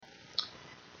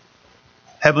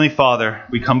Heavenly Father,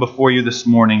 we come before you this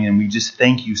morning and we just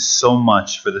thank you so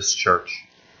much for this church.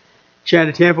 亲爱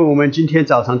的天父，我们今天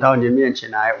早上到你的面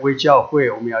前来，为教会，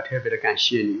我们要特别的感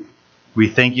谢你。We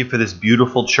thank you for this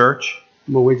beautiful church.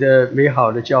 我们为这美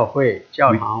好的教会、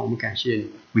教堂，我们感谢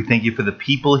你。We thank you for the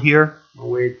people here. 我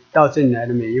们为到这里来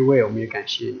的每一位，我们也感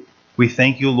谢你。We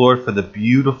thank you, Lord, for the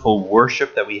beautiful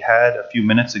worship that we had a few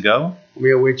minutes ago. 我们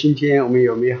也为今天我们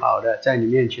有美好的在你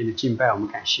面前的敬拜，我们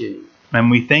感谢你。And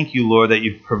we thank you, Lord, that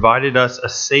you've provided us a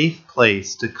safe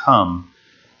place to come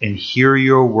and hear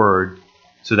your word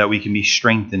so that we can be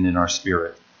strengthened in our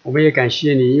spirit. 我们也感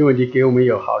谢你，因为你给我们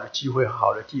有好的机会、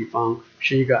好的地方，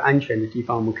是一个安全的地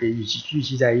方，我们可以一起聚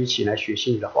集在一起来学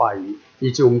习你的话语，以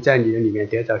致我们在你的里面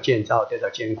得到建造、得到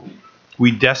坚固。We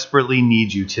desperately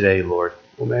need you today, Lord.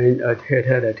 我们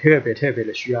特别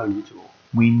的需要你主。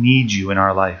We need you in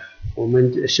our life. 我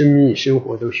们的生命、生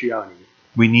活都需要你。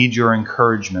We need your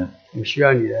encouragement. 我们需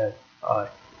要你的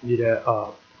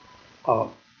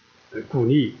鼓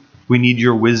励。We need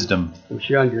your wisdom. 我们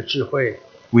需要你的智慧。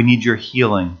We need your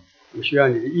healing. 我们需要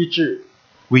你的医治。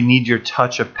We need your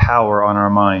touch of power on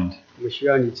our mind. 我们需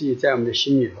要你自己在我们的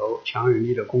心里头强有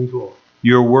力的工作。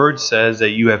Your word says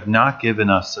that you have not given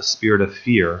us a spirit of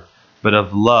fear, but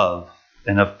of love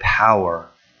and of power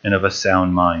and of a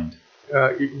sound mind.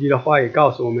 你的话也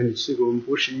告诉我们，你赐给我们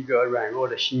不是一个软弱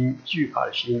的心、惧怕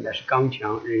的心，乃是刚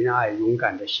强、仁爱、勇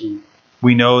敢的心。We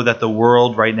know that the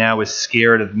world right now is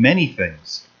scared of many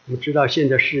things. 我们知道现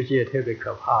在世界特别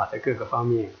可怕，在各个方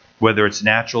面。Whether it's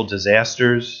natural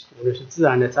disasters 无论是自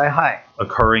然的灾害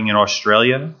occurring in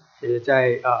Australia, 现在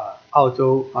在澳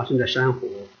洲发生的山火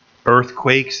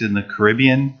earthquakes in the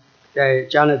Caribbean, 在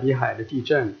加勒比海的地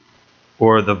震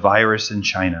or the virus in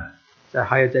China.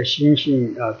 还有在新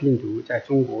型病毒在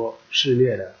中国肆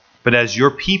虐的。 But as your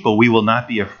people, we will not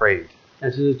be afraid. 但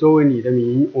是作为你的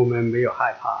民，我们没有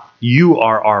害怕。 You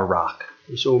are our rock.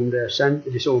 你是我们的山，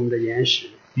你是我们的岩石。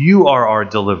 You are our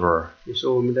deliverer. 你是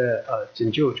我们的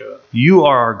拯救者。 You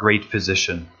are our great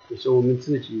physician. 你是我们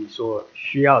自己所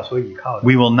需要、所依靠的。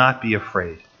 We will not be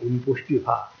afraid. 我们不惧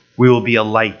怕。 We will be a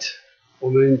light. 我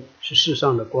们是世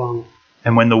上的光。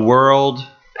 And when the world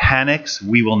panics,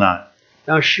 we will not.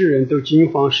 当世人都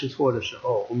惊慌失措的时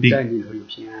候，我们在你里头有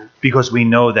平安。 Because we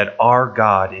know that our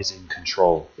God is in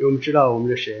control. 因为我们知道我们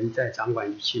的神在掌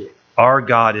管一切。 Our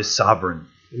God is sovereign.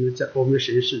 我们的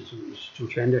神是主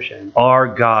权的神。 Our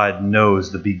God knows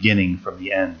the beginning from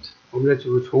the end. 我们的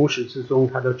主从始至终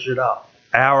他都知道。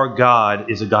 Our God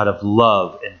is a God of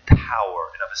love and power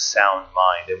and of a sound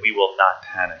mind, and we will not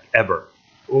panic ever.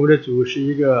 我们的主是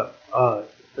一个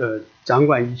掌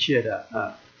管一切的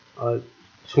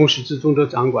从始至终都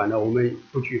掌管的，我们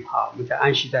不惧怕，我们在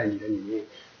安息在你的里面。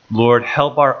 Lord,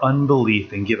 help our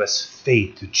unbelief and give us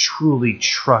faith to truly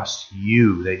trust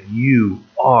you, that you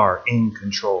are in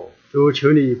control. 主，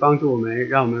求你帮助我们，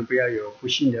让我们不要有不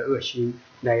幸的恶心，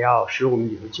乃要使我们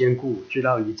里头坚固，知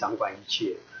道你掌管一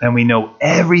切。 And we know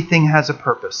everything has a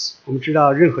purpose. 我们知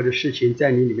道任何的事情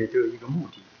在你里面都有一个目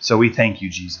的。 So we thank you,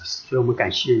 Jesus. 所以我们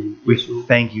感谢你， We 耶稣。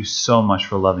 thank you so much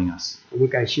for loving us. 我们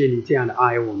感谢你这样的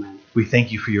爱我们。 We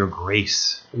thank you for your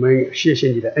grace. 我们谢谢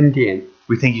你的恩典。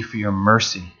 We thank you for your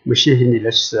mercy. 我们谢谢你的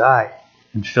慈爱。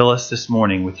 And fill us this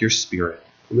morning with your spirit.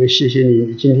 我们谢谢你，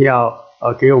你今天要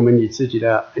给我们你自己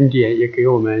的恩典，也给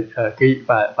我们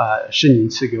把圣灵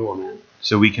赐给我们，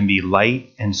 So we can be light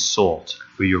and salt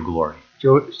for your glory.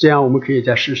 就这样我们可以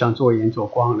在世上做盐做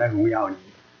光来荣耀你。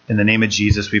 In the name of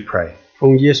Jesus we pray.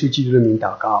 奉耶稣基督的名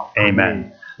祷告。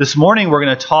 Amen. This morning we're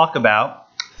going to talk about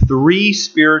 3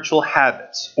 spiritual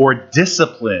habits or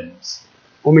disciplines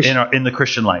我们 in the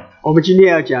Christian life. 我们今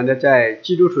天要讲的，在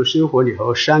基督徒生活里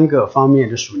头3个方面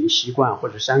的属灵习惯，或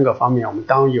者3个方面我们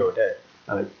当有的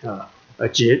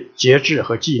节制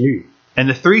和纪律。 And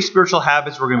the 3 spiritual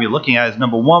habits we're going to be looking at is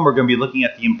number 1, we're going to be looking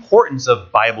at the importance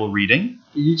of Bible reading.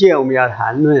 第一件我们要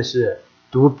谈论是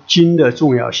读经的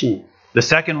重要性。 The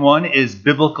second one is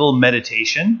biblical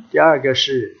meditation. 第二个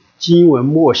是经文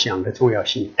默想的重要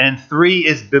性。 And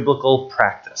 3 is biblical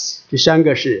practice. 第3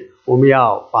个是我们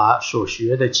要把所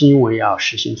学的经文要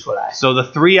实行出来。 So the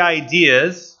 3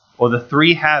 ideas or the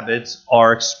 3 habits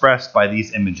are expressed by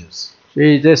these images. 所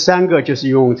以这3个就是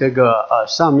用这个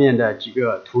上面的几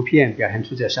个图片表现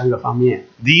出这3个方面。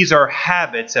 These are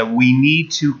habits that we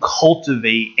need to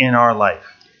cultivate in our life.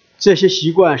 这些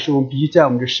习惯是我们必须在我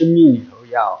们的生命里头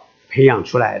要培养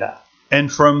出来的。 And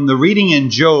from the reading in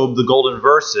Job, the golden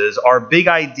verses, our big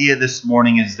idea this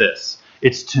morning is this.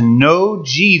 It's to know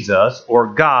Jesus or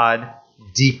God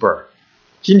deeper.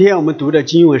 今天我们读的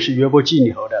经文是约伯记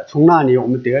里头的，从那里我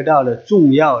们得到了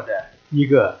重要的一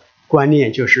个观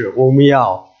念，就是我们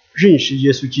要认识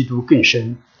耶稣基督更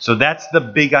深。So that's the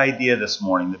big idea this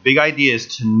morning. The big idea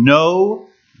is to know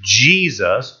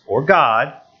Jesus or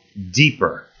God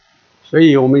deeper. 所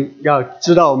以我们要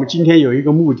知道，我们今天有一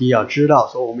个目的，要知道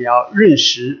说我们要认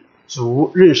识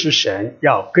主、认识神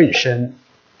要更深。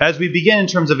As we begin in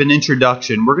terms of an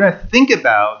introduction, we're going to think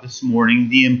about this morning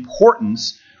the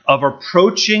importance of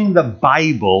approaching the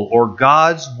Bible or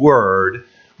God's Word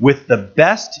with the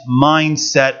best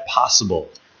mindset possible.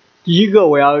 第一个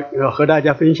我要和大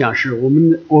家分享是，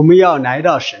我们要来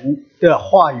到神的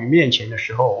话语面前的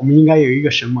时候，我们应该有一个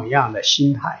什么样的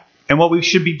心态？ And what we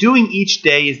should be doing each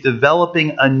day is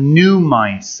developing a new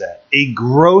mindset, a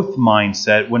growth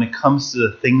mindset when it comes to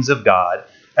the things of God,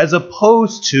 as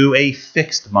opposed to a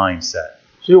fixed mindset.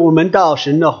 所以我们到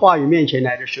神的话语面前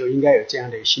来的时候，应该有这样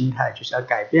的一个心态，就是要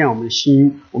改变我们的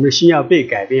心，我们的心要被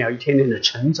改变，要一天天的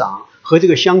成长。和这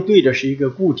个相对的是一个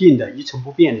固定的、一成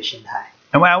不变的心态。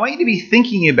And what I want you to be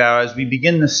thinking about as we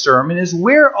begin the sermon is,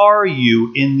 where are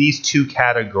you in these two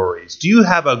categories? Do you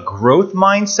have a growth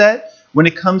mindset when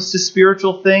it comes to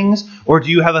spiritual things, or do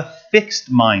you have a fixed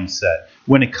mindset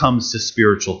when it comes to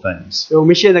spiritual things? 所以我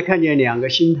们现在看见两个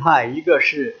心态，一个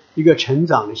是一个成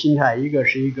长的心态，一个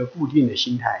是一个固定的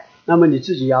心态。那么你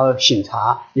自己要省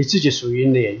察，你自己属于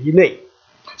哪一类。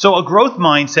So a growth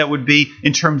mindset would be,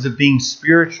 in terms of being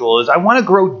spiritual, is I want to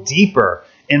grow deeper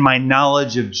in my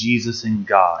knowledge of Jesus and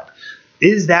God.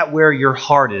 Is that where your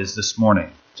heart is this morning?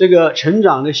 这个成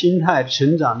长的心态，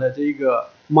成长的这个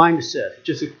mindset，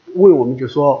 就是问我们就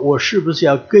说，我是不是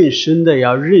要更深的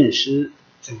要认识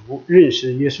主，认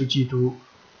识耶稣基督？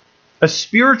 A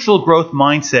spiritual growth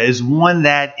mindset is one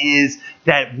that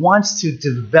wants to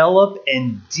develop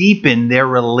and deepen their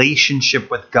relationship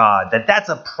with God. That's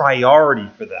a priority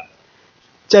for them.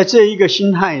 在这一个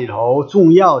心态里头，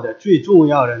最重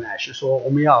要的乃是说，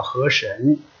我们要和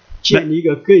神建立一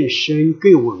个更深、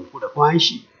更稳固的关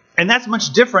系。And that's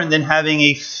much different than having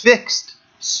a fixed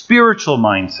spiritual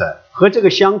mindset. 和这个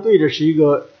相对的是一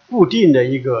个固定的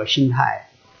一个心态。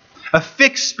A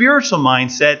fixed spiritual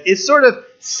mindset is sort of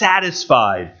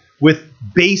satisfied with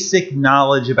basic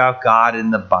knowledge about God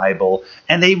in the Bible,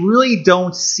 and they really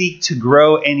don't seek to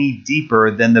grow any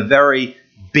deeper than the very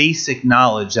basic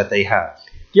knowledge that they have.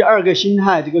 第二个心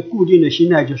态，这个固定的心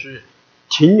态就是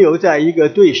停留在一个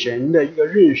对神的一个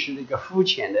认识的一个肤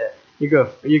浅的一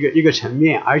个层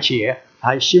面，而且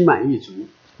还心满意足。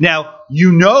Now,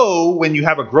 you know when you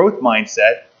have a growth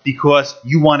mindset because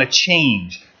you want to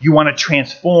change, you want to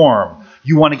transform,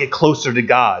 you want to get closer to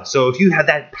God. So if you have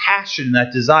that passion,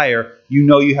 that desire, you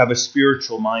know you have a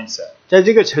spiritual mindset. 在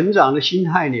这个成长的心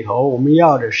态里头，我们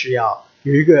要的是要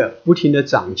有一个不停的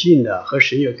长进的，和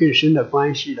神有更深的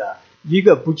关系的，一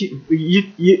个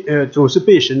总是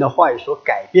被神的话语所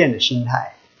改变的心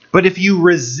态。But if you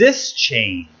resist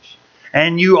change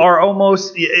and you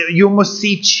almost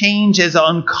see change as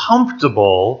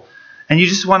uncomfortable, and you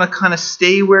just want to kind of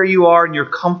stay where you are in your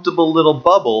comfortable little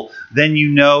bubble, then you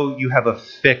know you have a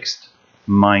fixed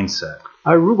mindset.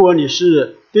 而如果你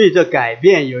是对着改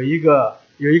变有一个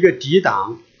抵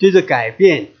挡，对着改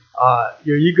变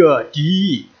有一个敌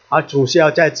意，总是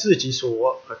要在自己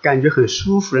所感觉很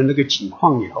舒服的那个境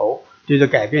况里头，对着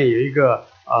改变有一个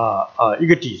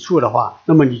抵触的话，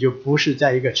那么你就不是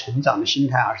在一个成长的心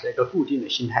态，而是在一个固定的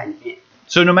心态里面。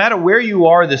So no matter where you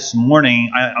are this morning,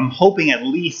 I'm hoping at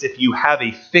least if you have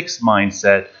a fixed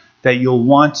mindset that you'll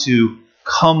want to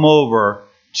come over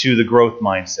to the growth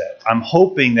mindset. I'm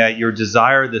hoping that your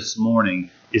desire this morning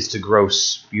is to grow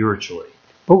spiritually.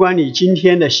 不管你今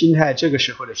天的心态，这个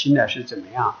时候的心态是怎么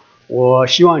样，我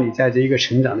希望你在这一个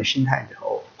成长的心态里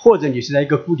头，或者你是在一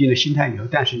个固定的心态里头，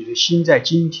但是你的心在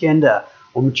今天的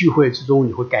我们聚会之中，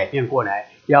你会改变过来，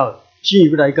要进一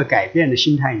步到一个改变的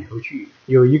心态里头去，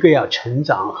有一个要成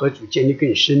长和主建立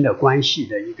更深的关系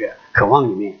的一个渴望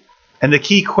里面。And the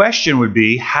key question would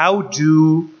be, how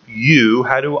do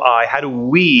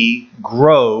we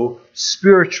grow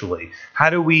spiritually?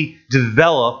 How do we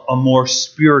develop a more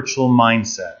spiritual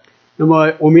mindset? 那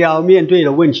么我们要面对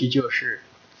的问题就是，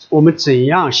我们怎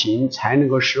样行才能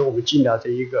够使我们进到这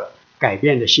一个改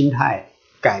变的心态、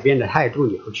改变的态度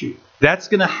里头去？ That's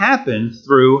going to happen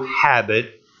through habit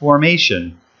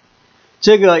formation.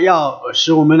 这个要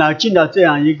使我们呢进到这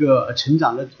样一个成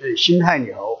长的心态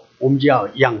里头，我们就要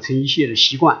养成一些的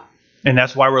习惯。And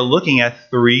that's why we're looking at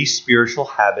 3 spiritual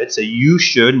habits that you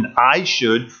should and I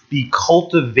should be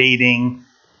cultivating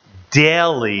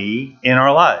daily in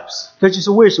our lives. 这就是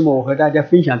为什么我和大家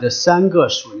分享这3个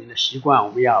属灵的习惯，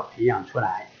我们要培养出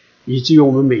来，以至于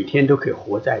我们每天都可以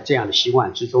活在这样的习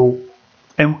惯之中。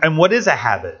And what is a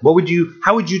habit? How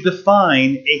would you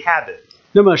define a habit?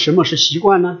 那么什么是习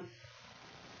惯呢？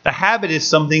 A habit is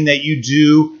something that you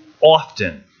do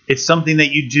often. It's something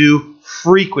that you do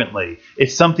frequently.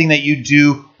 It's something that you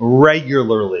do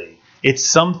regularly. It's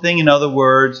something, in other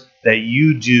words, that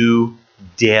you do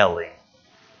daily.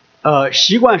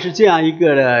 习惯是这样一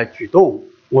个的举动，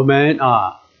我们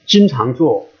经常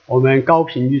做，我们高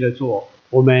频率的做，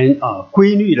我们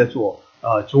规律的做，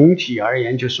总体而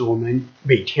言就是我们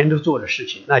每天都做的事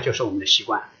情，那就是我们的习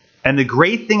惯。And the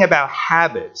great thing about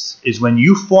habits is when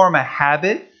you form a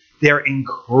habit, they're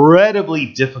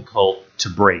incredibly difficult to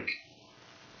break.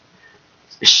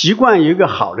 习惯有一个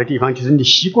好的地方，就是你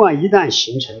习惯一旦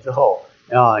形成之后，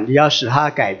你要使它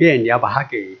改变，你要把它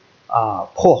给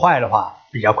破坏的话，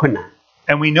比较困难。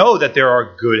And we know that there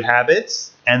are good habits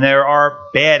and there are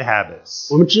bad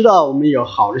habits. 我们知道我们有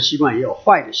好的习惯，也有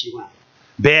坏的习惯。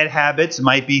Bad habits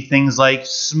might be things like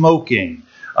smoking,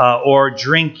 or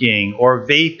drinking, or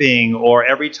vaping, or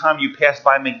every time you pass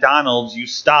by McDonald's, you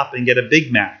stop and get a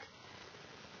Big Mac.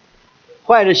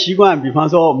 坏的习惯，比方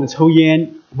说我们抽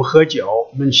烟，我们喝酒，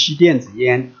我们吸电子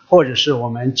烟，或者是我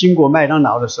们经过麦当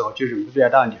劳的时候，就忍不住要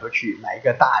到里头去买一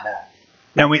个大的。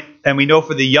And we know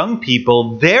for the young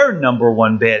people, their number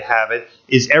one bad habit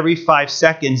is every 5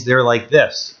 seconds they're like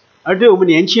this. 而对我们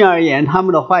年轻而言，他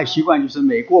们的坏习惯就是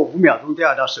每过5秒钟都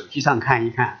要到手机上看一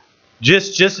看。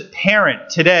Just parent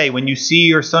today, when you see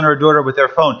your son or daughter with their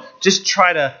phone, just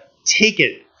try to take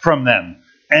it from them.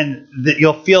 And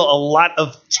you'll feel a lot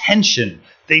of tension.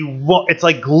 It's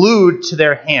like glued to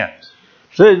their hand.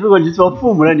 所以如果你做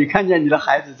父母的，你看见你的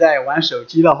孩子在玩手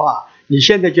机的话，你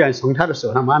现在就想从他的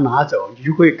手上把它拿走，你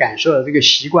就会感受到这个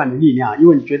习惯的力量，因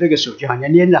为你觉得这个手机好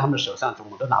像粘在他们的手上，怎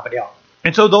么都拿不掉。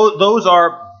And so those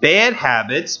are bad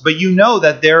habits, but you know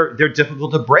that they're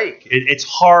difficult to break. It's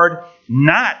hard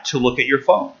not to look at your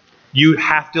phone. You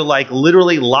have to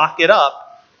literally lock it up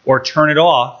or turn it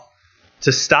off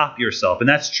to stop yourself. And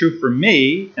that's true for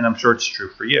me, and I'm sure it's true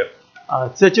for you.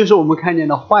 这就是我们看见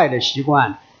的坏的习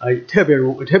惯，特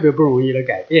别不容易的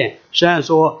改变。虽然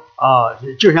说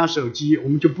就像手机，我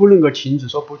们就不能够停止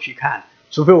说不去看，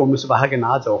除非我们是把它给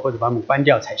拿走或者把它们关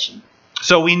掉才行。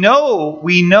So we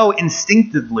know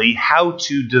instinctively how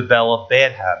to develop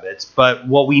bad habits, but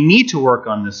what we need to work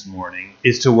on this morning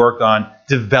is to work on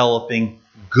developing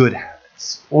good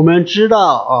habits. 我们知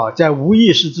道在无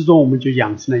意识之中我们就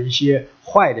养成了一些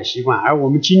坏的习惯，而我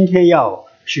们今天要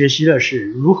学习的是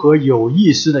如何有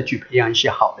意识的去培养一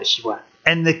些好的习惯。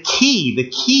And the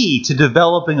key to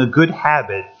developing a good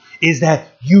habit is that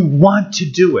you want to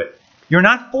do it. You're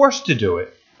not forced to do it,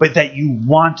 but that you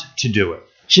want to do it.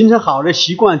 形成好的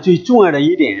习惯最重要的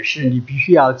一点是你必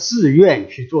须要自愿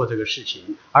去做这个事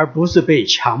情，而不是被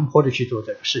强迫的去做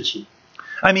这个事情。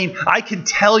I mean, I could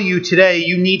tell you today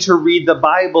you need to read the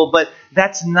Bible, but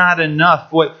that's not enough.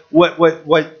 What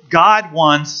God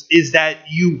wants is that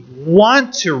you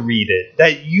want to read it,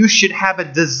 that you should have a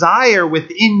desire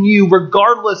within you,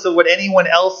 regardless of what anyone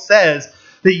else says,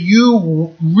 that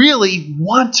you really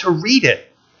want to read it.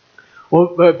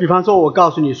 比方说我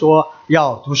告诉你说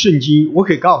要读圣经，我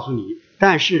可以告诉你，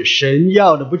但是神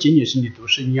要的不仅仅是你读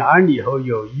圣经，而你以后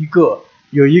有一个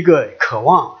渴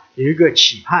望，有一个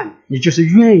期盼，你就是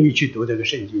愿意去读这个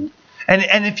圣经。And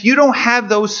if you don't have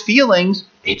those feelings,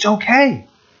 it's okay.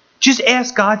 Just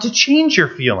ask God to change your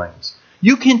feelings.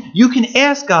 You can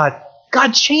ask God,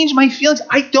 change my feelings.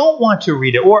 I don't want to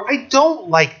read it, or I don't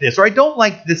like this, or I don't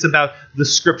like this about the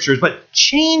scriptures, but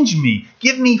change me.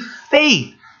 Give me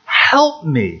faith. Help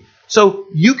me. So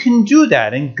you can do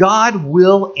that, and God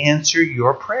will answer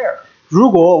your prayer.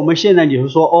 如果我们现在你会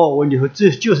说我以后这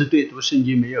就是对读圣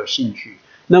经没有兴趣，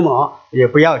那么也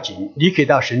不要紧，你可以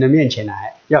到神的面前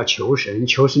来，要求神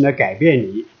来改变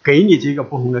你，给你这个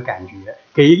不同的感觉，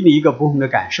给你一个不同的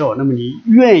感受，那么你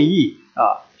愿意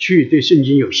去对圣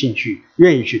经有兴趣，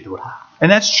愿意去读它。And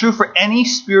that's true for any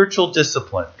spiritual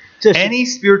discipline. Any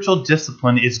spiritual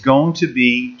discipline is going to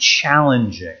be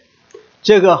challenging.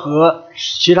 这个和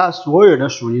其他所有的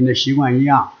属灵的习惯一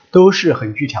样，都是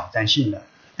很具挑战性的。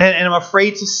And I'm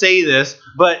afraid to say this,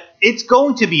 but it's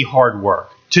going to be hard work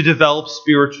to develop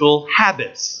spiritual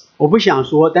habits. 我不想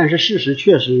说，但是事实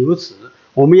确实如此。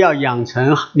我们要养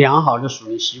成良好的属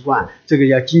灵习惯，这个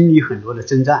要经历很多的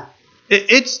征战。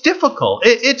It's difficult.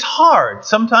 It's hard.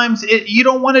 Sometimes you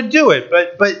don't want to do it,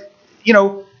 but you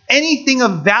know, anything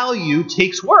of value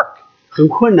takes work. 很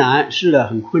困难，是的，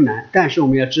很困难。但是我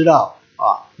们要知道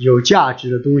有价值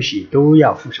的东西都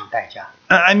要付上代价。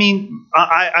I mean,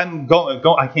 I'm going.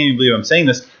 I can't even believe I'm saying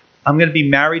this. I'm going to be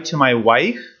married to my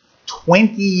wife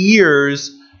 20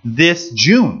 years this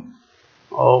June.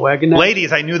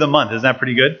 Ladies, I knew the month. Isn't that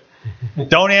pretty good?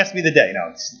 Don't ask me the day.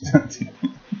 No.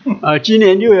 今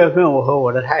年6月份，我和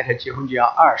我的太太结婚就要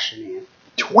20年。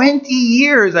20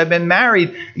 years I've been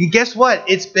married. And guess what?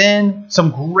 It's been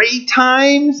some great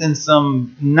times and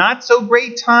some not so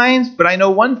great times. But I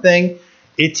know one thing,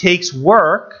 it takes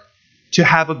work to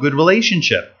have a good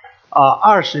relationship.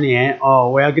 20年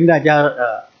我要跟大家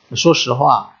说实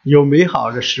话，有美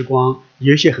好的时光，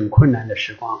有一些很困难的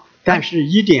时光，但是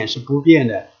一点是不变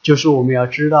的，就是我们要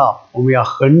知道，我们要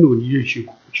很努力的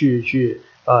去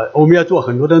我们要做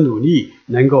很多的努力，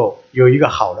能够有一个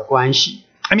好的关系。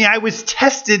I mean, I was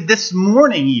tested this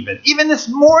morning even this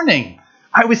morning,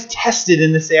 I was tested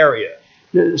in this area.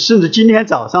 甚至今天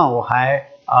早上我还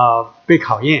被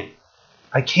考验。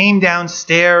I came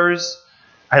downstairs,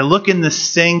 I look in the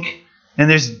sink, and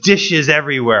there's dishes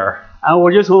everywhere. 然后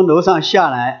我就从楼上下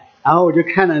来，然后我就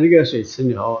看到那个水池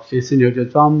牛就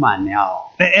装满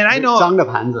了 And I know, 脏的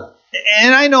盘子。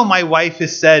And I know my wife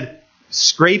has said,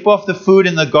 scrape off the food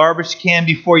in the garbage can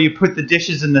before you put the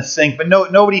dishes in the sink, but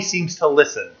nobody seems to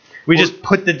listen. We just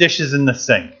put the dishes in the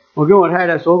sink. 我跟我太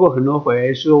太说过很多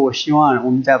回，说我希望我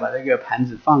们再把这个盘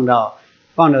子放到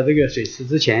这个水池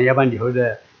之前，要不然以后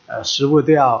的食物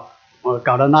都要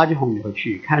搞到垃圾桶里头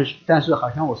去。但是好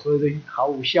像我说的毫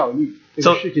无效益，这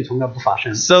个事情从来不发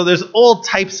生。So there's all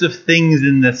types of things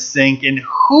in the sink, and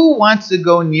who wants to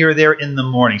go near there in the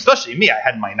morning? Especially me. I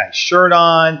had my nice shirt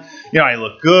on. I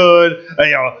look good.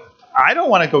 I don't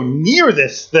want to go near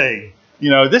this thing.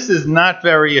 This is not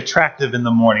very attractive in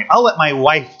the morning. I'll let my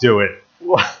wife do it.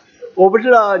 我不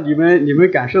知道你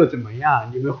们感受怎么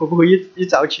样？你们会不会一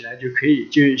早起来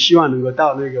就希望能够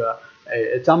到那个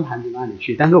脏盘子那里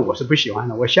去？但是我是不喜欢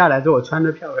的。我下来之后，我穿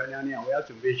得漂漂亮亮，我要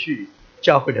准备去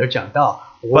教会头讲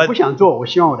道。我不想做，我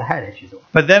希望我的太太去做。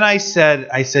But then I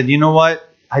said, you know what?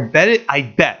 I bet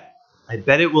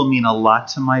it will mean a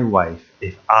lot to my wife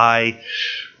if I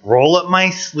roll up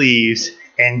my sleeves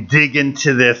and dig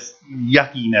into this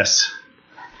yuckiness.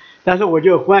 但是我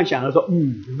就忽然想到说，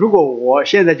如果我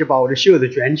现在就把我的袖子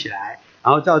卷起来，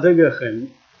然后照这个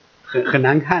很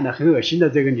难看的、很恶心的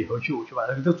这个里头去，我就把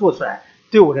这个都做出来，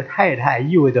对我的太太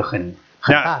意味着很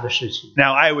大的事情。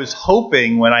Now I was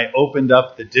hoping when I opened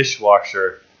up the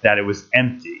dishwasher that it was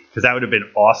empty, because that would have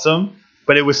been awesome.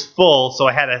 But it was full, so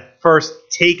I had to first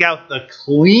take out the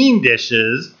clean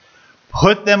dishes,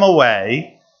 put them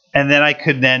away, and then I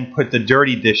could then put the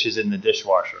dirty dishes in the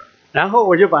dishwasher. 然后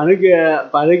我就把那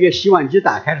个洗碗机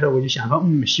打开的时候，我就想说，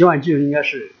洗碗机应该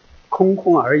是空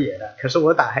而野的。可是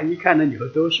我打开一看，那里头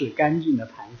都是干净的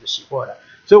盘子，洗过的。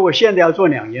所以我现在要做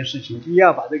2件事情：第一，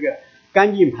要把这个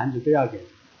干净盘子都要给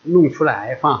弄出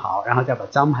来放好，然后再把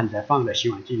脏盘子再放在洗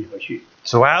碗机里头去。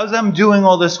So as I'm doing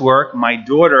all this work, my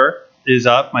daughter is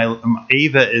up, my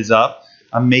Ava is up.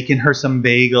 I'm making her some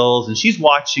bagels, and she's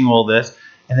watching all this.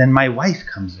 And then my wife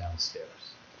comes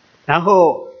downstairs. 然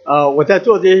后我在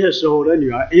做这些时候，我的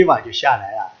女儿 Ava 就下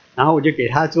来了，然后我就给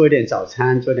她做一点早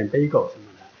餐，做点 bagel 什么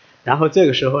的。然后这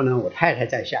个时候呢，我太太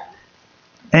再下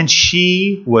来。And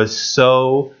she was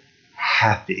so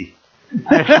happy.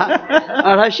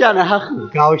 她下来，她很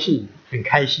高兴，很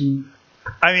开心。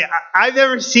I mean, I've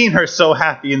never seen her so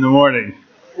happy in the morning.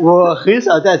 我很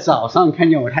少在早上看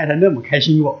见我太太那么开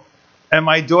心过。And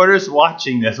my daughter's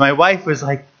watching this. My wife was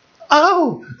like,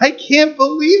 "Oh, I can't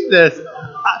believe this.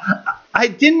 I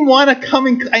didn't want to come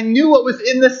and I knew what was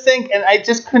in the sink and I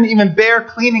just couldn't even bear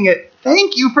cleaning it.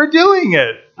 Thank you for doing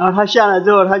it." 然后她下来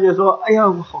之后，她就说：“哎呀，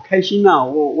我好开心呐！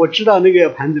我知道那个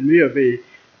盘子没有被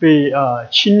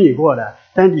清理过的，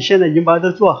但是你现在已经把它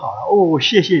都做好了。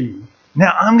谢谢你。” Now,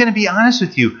 I'm going to be honest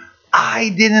with you. I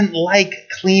didn't like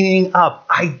cleaning up.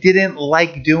 I didn't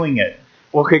like doing it.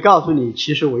 我可以告诉你，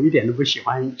其实我一点都不喜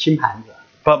欢清盘子。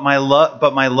But my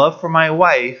love for my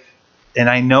wife, and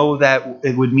I know that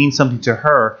it would mean something to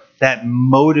her, that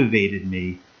motivated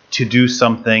me to do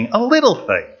something, a little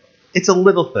thing. It's a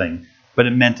little thing, but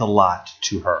it meant a lot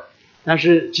to her. 但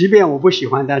是即便我不喜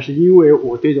欢，但是因为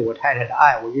我对着我太太的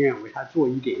爱，我愿意为她做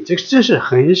一点，这是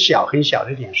很小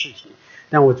的一点事情，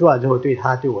但我做了之后，对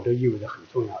她对我都意味着很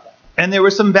重要的。And there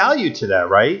was some value to that,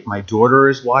 right? My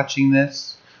daughter is watching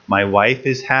this. My wife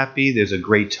is happy. There's a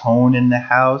great tone in the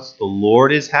house. The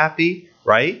Lord is happy,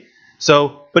 right?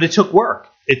 So, but it took work.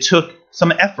 It took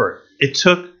some effort. It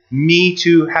took me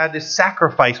to have to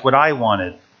sacrifice what I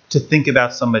wanted to think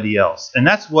about somebody else. And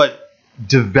that's what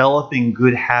developing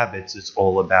good habits is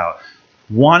all about.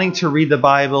 Wanting to read the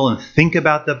Bible and think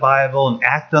about the Bible and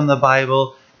act on the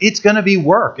Bible. It's going to be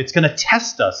work. It's going to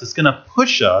test us. It's going to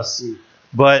push us.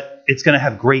 But it's going to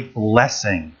have great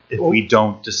blessing if we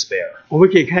don't despair. 我们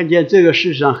可以看见这个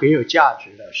事实上很有价值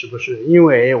的，是不是？因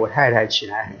为我太太起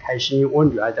来很开心，我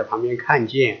女儿在旁边看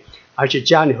见，而且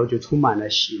家里头就充满了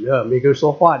喜乐，每个人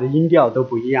说话的音调都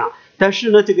不一样，但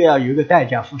是呢，这个要有一个代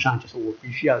价付上，就是我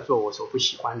必须要做我所不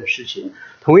喜欢的事情。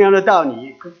同样的道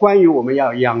理，关于我们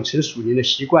要养成属灵的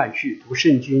习惯，去读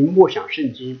圣经、默想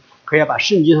圣经，可要把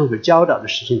圣经上所教导的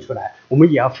事情出来，我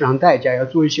们也要付上代价，要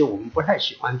做一些我们不太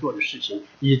喜欢做的事情，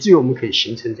以至于我们可以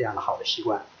形成这样的好的习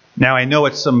惯。Now, I know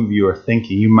what some of you are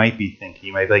thinking. You might be thinking,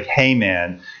 you might be like, hey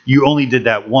man, you only did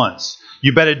that once.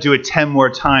 You better do it 10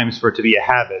 more times for it to be a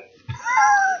habit.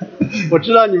 我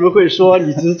知道你们会说，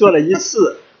你只是做了一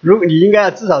次，如果你应该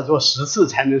要至少做10次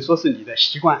才能说是你的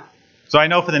习惯。So I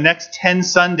know for the next 10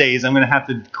 Sundays, I'm going to have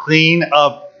to clean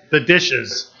up the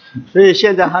dishes. 所以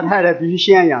现在他太太必须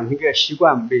先养成一个习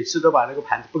惯，每次都把那个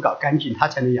盘子不搞干净，他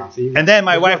才能养成一个。And then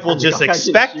my wife will just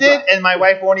expect it, and my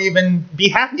wife won't even be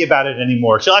happy about it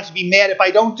anymore. She'll actually be mad if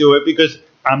I don't do it because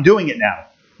I'm doing it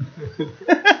now.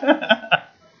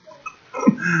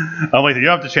 Oh wait, you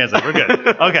don't have to translate. We're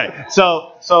good. Okay,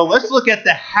 so let's look at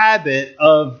the habit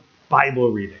of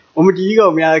Bible reading. 我们第一个，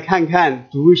我们要来看看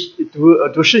读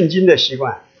圣经的习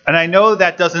惯。And I know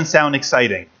that doesn't sound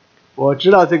exciting. 我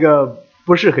知道这个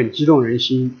不是很激动人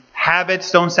心。Habits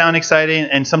don't sound exciting,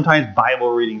 and sometimes Bible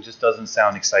reading just doesn't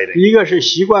sound exciting. 第一个是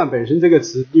习惯本身这个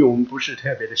词令我们不是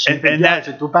特别的兴奋， And 第二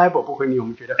是读 Bible 不会令我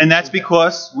们觉得。And that's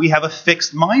because we have a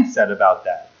fixed mindset about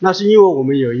that. 那是因为我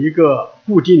们有一个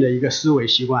固定的一个思维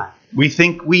习惯。We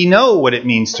think we know what it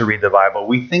means to read the Bible.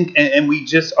 We think, and we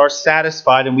just are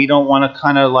satisfied, and we don't want to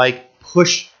kind of like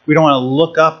push. We don't want to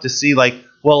look up to see like,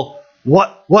 well,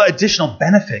 what additional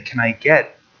benefit can I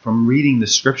get from reading the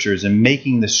scriptures and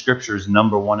making the scriptures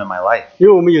number one in my life? 因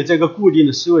为我们有这个固定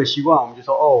的思维习惯，我们就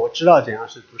说我知道怎样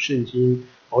是读圣经，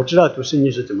我知道读圣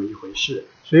经是怎么一回事，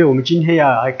所以我们今天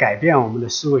要来改变我们的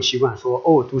思维习惯，说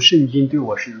读圣经对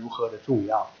我是如何的重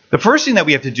要。The first thing that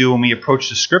we have to do when we approach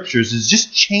the scriptures is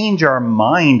just change our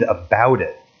mind about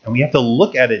it, and we have to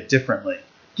look at it differently.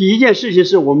 第一件事情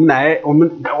是我们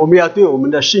要对我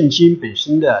们的圣经本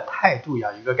身的态度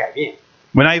要有一个改变。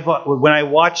When I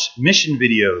watch mission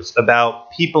videos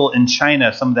about people in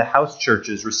China, some of the house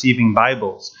churches receiving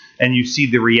Bibles, and you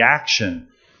see the reaction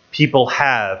people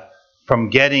have from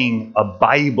getting a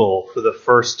Bible for the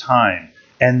first time,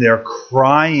 and they're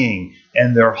crying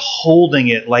and they're holding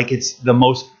it like it's the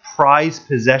most prized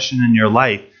possession in your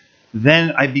life,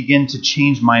 then I begin to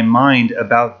change my mind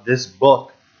about this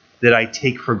book that I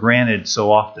take for granted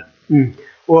so often.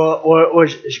 我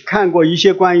看过一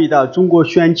些关于到中国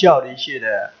宣教的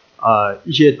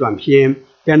一些短片，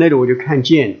在那里我就看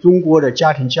见中国的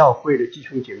家庭教会的弟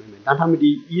兄姐妹们，当他们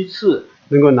第一次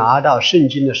能够拿到圣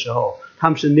经的时候，他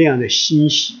们是那样的欣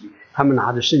喜，他们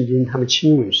拿着圣经，他们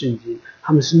亲吻圣经，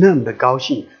他们是那么的高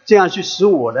兴，这样去使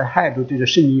我的态度对着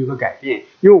圣经有个改变，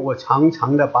因为我常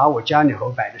常的把我家里头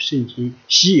摆的圣经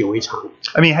习以为常。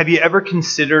I mean, have you ever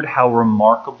considered how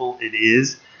remarkable it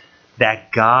is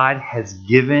that God has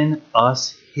given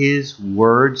us His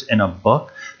words in a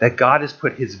book? That God has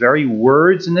put His very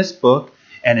words in this book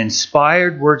and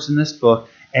inspired words in this book,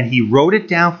 and He wrote it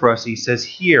down for us. He says,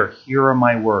 here are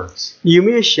my words. 你有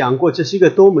没有想过，这是一个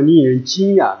多么令人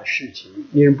惊讶的事情，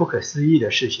令人不可思议的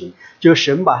事情？就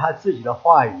神把他自己的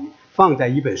话语放在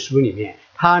一本书里面，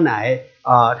他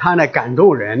来感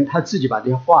动人，他自己把这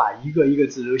些话一个一个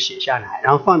字都写下来，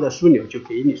然后放在书里就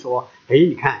给你说，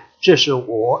你看，这是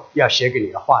我要写给你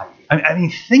的话语。I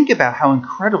mean, think about how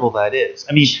incredible that is.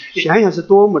 I mean, 想想是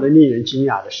多么的令人惊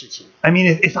讶的事情。I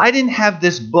mean, if I didn't have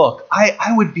this book,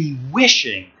 I would be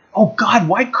wishing, oh God,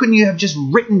 why couldn't you have just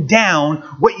written down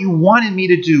what you wanted me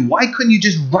to do? Why couldn't you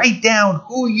just write down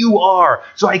who you are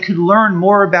so I could learn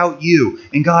more about you?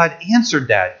 And God answered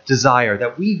that desire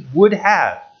that we would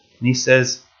have. And He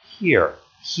says,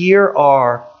 here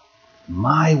are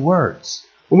my words.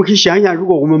 我们可以想一想，如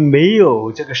果我们没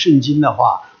有这个圣经的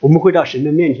话，我们会到神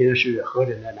的面前的是何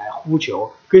等的来呼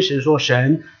求，跟神说，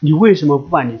神，你为什么不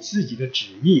把你自己的旨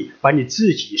意，把你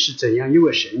自己是怎样因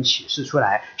为神启示出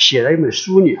来，写在一本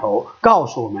书里头，告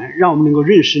诉我们，让我们能够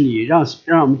认识你，让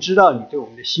我们知道你对我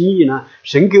们的心意呢？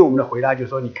神给我们的回答就是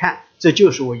说，你看，这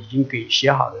就是我已经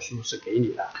写好的书，是给你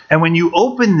的。 And when you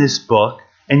open this book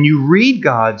and you read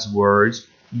God's words,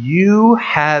 you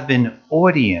have an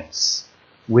audience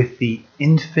with the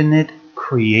infinite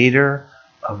creator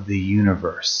of the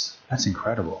universe. That's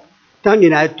incredible. 当你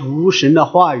来读神的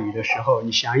话语的时候，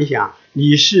你想一想，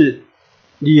你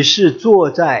是坐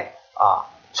在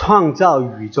创造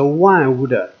宇宙万物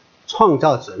的创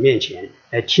造者面前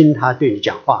来听他对你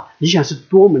讲话，你想是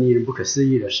多么令人不可思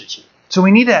议的事情。 So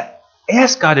we need to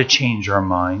ask God to change our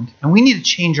mind, and we need to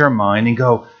change our mind and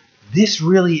go, this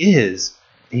really is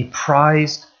a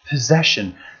prized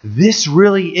possession. This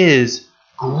really is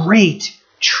great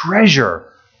treasure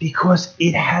because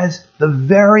it has the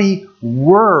very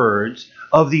words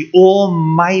of the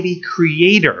Almighty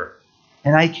Creator.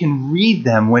 And I can read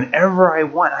them whenever I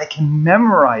want. I can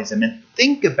memorize them and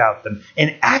think about them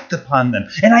and act upon them.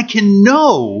 And I can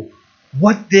know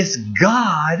what this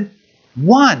God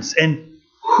wants and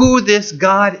who this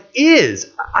God is.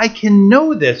 I can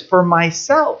know this for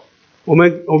myself. 我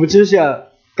们真是要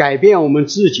改变我们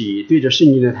自己对着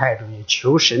圣经的态度，也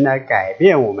求神来改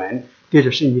变我们对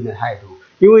着圣经的态度。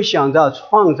因为想到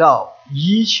创造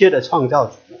一切的创造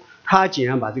主，他竟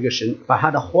然把这个神把他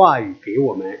的话语给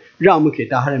我们，让我们可以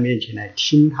到他的面前来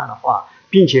听他的话，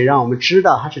并且让我们知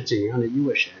道他是怎样的一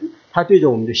位神，他对着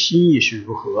我们的心意是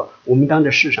如何，我们当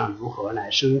着世上如何来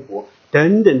生活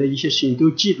等等的一些事情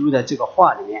都记录在这个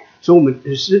话里面，所以我们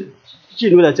是记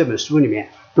录在这本书里面，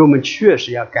所以我们确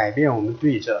实要改变我们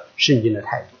对着圣经的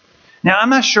态度。Now, I'm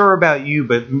not sure about you,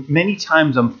 but many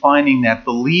times I'm finding that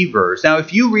believers... Now,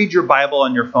 if you read your Bible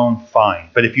on your phone,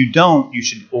 fine. But if you don't, you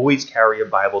should always carry a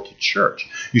Bible to church.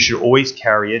 You should always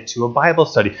carry it to a Bible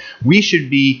study. We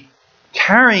should be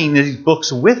carrying these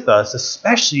books with us,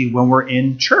 especially when we're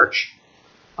in church.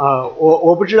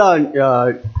 我不知道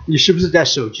你是不是在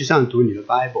手机上读你的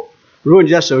Bible。如果你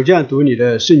在手机上读你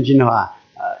的圣经的话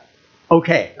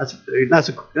，OK，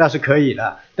 那是可以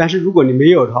的。但是如果你没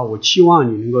有的话，我期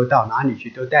望你能够到哪里去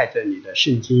都带着你的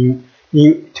圣经。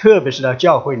特别是到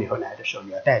教会以后来的时候，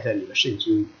你要带着你的圣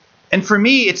经。And for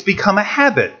me, it's become a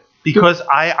habit because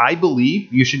I believe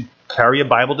you should carry a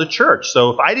Bible to church. So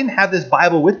if I didn't have this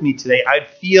Bible with me today, I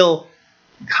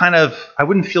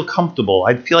wouldn't feel comfortable.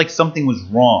 I'd feel like something was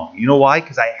wrong. You know why?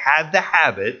 Because I have the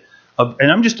habit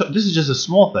and this is just a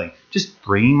small thing, just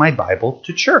bringing my Bible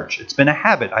to church. It's been a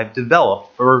habit I've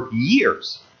developed for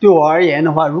years. 对我而言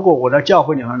的话，如果我到教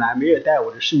会里头来没有带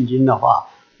我的圣经的话，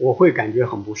我会感觉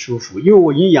很不舒服，因为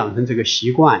我已经养成这个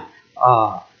习惯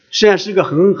虽然是个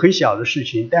很小的事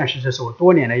情，但是这是我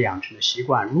多年来养成的习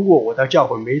惯。如果我到教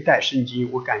会没带圣经，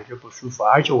我感觉不舒服，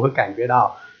而且我会感觉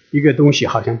到一个东西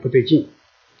好像不对劲。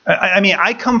I mean,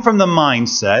 I come from the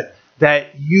mindset that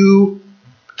you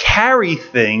carry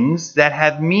things that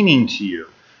have meaning to you.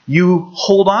 You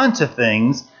hold on to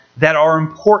things that are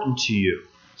important to you.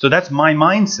 So that's my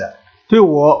mindset. 对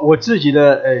我自己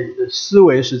的思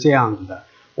维是这样子的，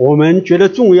我们觉得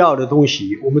重要的东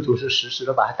西，我们总是时时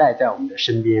的把它带在我们的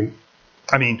身边。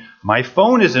I mean, my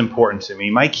phone is important to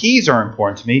me. My keys are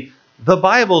important to me. The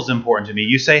Bible is important to me.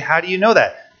 You say, how do you know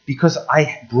that? Because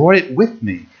I brought it with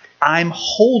me. I'm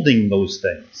holding those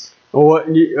things.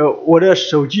 我的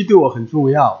手机对我很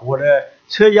重要，我的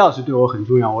车钥匙对我很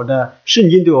重要，我的圣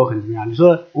经对我很重要。你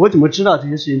说我怎么知道这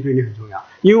些事情对你很重要？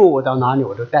因为我到哪里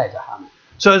我都带着它们。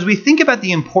So as we think about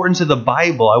the importance of the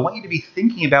Bible, I want you to be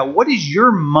thinking about what is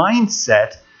your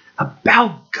mindset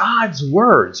about God's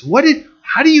words?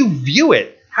 How do you view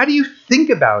it? How do you think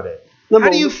about it? How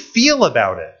do you feel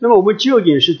about it? 那么我们究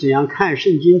竟是怎样看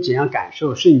圣经，怎样感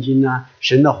受圣经呢？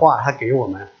神的话他给我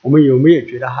们，我们有没有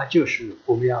觉得它就是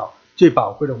我们要最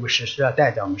宝贵的，我们时时要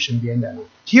带在我们身边的呢？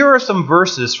 Here are some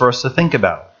verses for us to think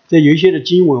about. 这有一些的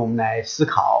经文我们来思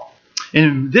考。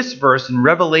In this verse, in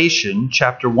Revelation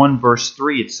chapter 1, verse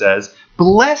 3, it says,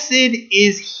 Blessed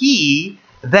is he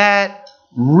that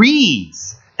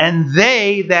reads, and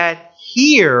they that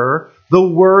hear the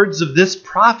words of this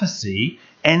prophecy,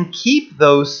 and keep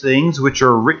those things which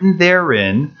are written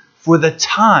therein, for the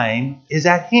time is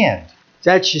at hand.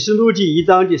 在启示录第1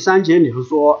章第3节里头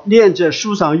说，念着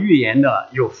书上预言的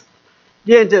有福，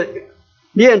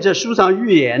念着书上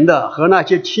预言的和那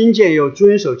些听见又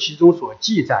遵守其中所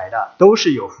记载的，都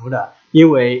是有福的，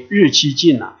因为日期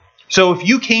近了。So if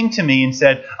you came to me and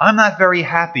said, I'm not very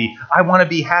happy, I want to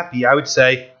be happy, I would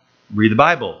say, read the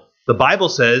Bible. The Bible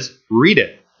says, read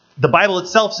it. The Bible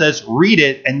itself says, read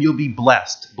it and you'll be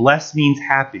blessed. Blessed means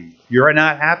happy. You're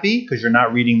not happy because you're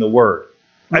not reading the Word.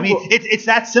 I mean, it's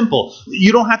that simple.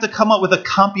 You don't have to come up with a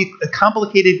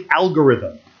complicated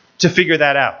algorithm to figure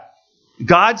that out.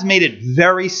 God's made it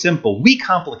very simple. We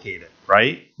complicate it,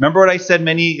 right? Remember what I said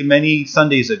many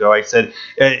Sundays ago? I said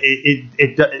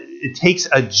it takes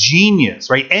a genius,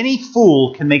 right? Any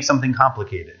fool can make something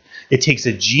complicated. It takes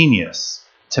a genius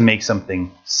to make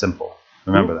something simple.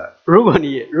 Remember that. 如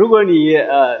果你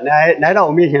来到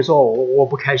我面前说我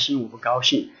不开心，我不高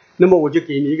兴，那么我就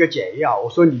给你一个简要，我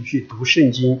说你去读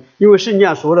圣经，因为圣经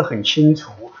上说得很清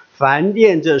楚，凡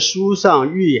念着书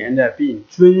上预言的并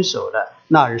遵守的，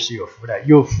那人是有福的。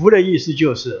有福的意思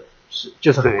就是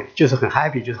很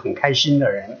happy， 就是很开心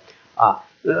的人啊。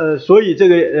所以这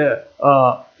个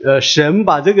神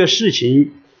把这个事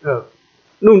情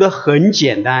弄得很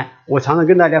简单。我常常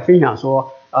跟大家分享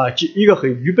说，一个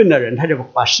很愚笨的人，他就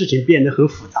把事情变得很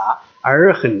复杂，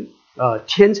而很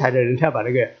天才的人，他把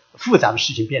这个复杂的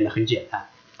事情变得很简单。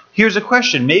Here's a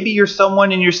question. Maybe you're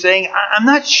someone and you're saying, I'm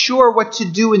not sure what to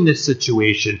do in this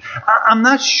situation. I'm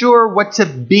not sure what to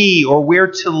be or where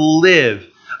to live.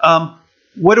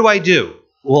 What do I do?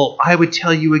 Well, I would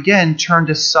tell you again, turn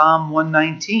to Psalm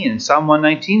 119. And Psalm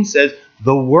 119 says,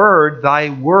 thy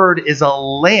word is a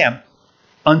lamp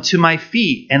unto my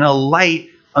feet and a light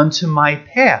unto my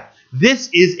path. This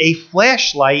is a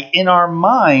flashlight in our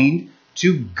mind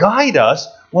to guide us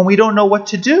when we don't know what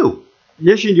to do.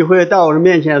 也许你会到我的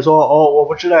面前说，我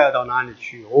不知道要到哪里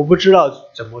去，我不知道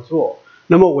怎么做。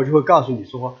那么我就会告诉你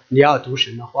说，你要读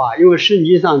神的话，因为圣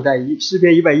经上在诗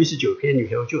篇119篇里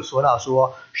头就说到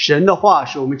说，神的话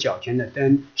是我们脚前的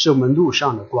灯，是我们路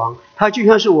上的光，它就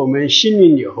像是我们心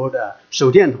灵里头的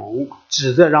手电筒，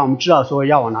指着让我们知道说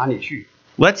要往哪里去。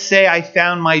Let's say I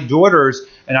found my daughters,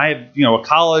 and I have, a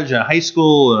college and a high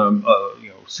school,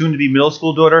 soon to be middle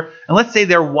school daughter, and let's say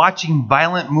they're watching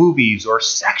violent movies or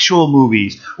sexual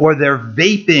movies, or they're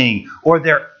vaping, or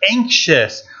they're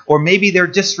anxious, or maybe they're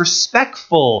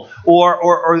disrespectful,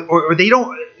 or they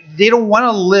don't want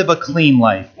to live a clean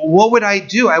life. What would I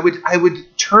do? I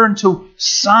would turn to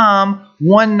Psalm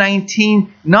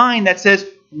 119:9 that says,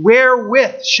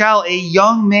 "Wherewith shall a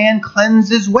young man cleanse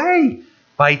his way?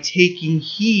 By taking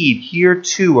heed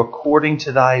hereto according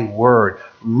to thy word."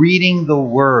 Reading the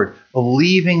word,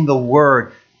 believing the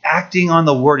word, acting on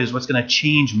the word is what's going to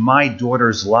change my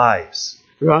daughter's lives.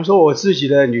 比方说我自己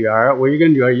的女儿，我一个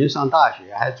女儿已经上大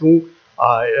学，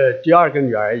第二个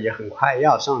女儿也很快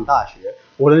要上大学。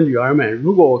我的女儿们，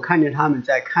如果我看见她们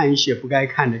在看一些不该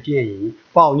看的电影、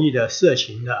暴力的、色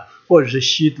情的，或者是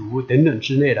吸毒等等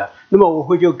之类的，那么我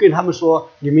会就跟她们说，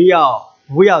你们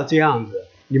不要这样子，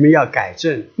你们要改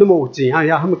正。那么我怎样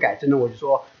让他们改正呢？我就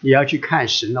说你要去看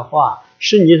神的话，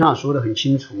圣经上说得很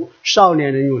清楚，少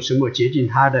年人用什么洁净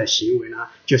他的行为呢？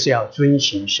就是要遵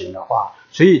行神的话。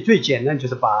所以最简单就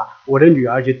是把我的女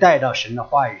儿就带到神的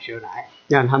话语学来，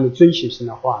让他们遵行神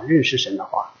的话，认识神的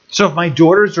话。So if my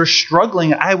daughters are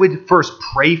struggling, I would first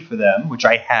pray for them, which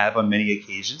I have on many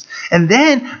occasions. And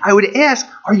then I would ask,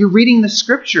 are you reading the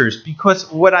scriptures? Because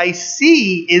what I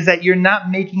see is that you're not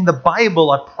making the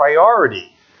Bible a priority.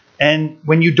 And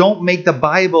when you don't make the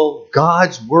Bible,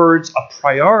 God's words, a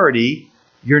priority,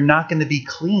 you're not going to be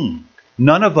clean.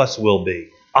 None of us will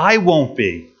be. I won't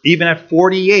be. Even at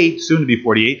 48, soon to be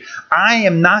 48, I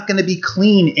am not going to be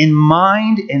clean in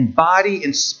mind, in body,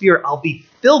 in spirit. I'll be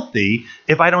filthy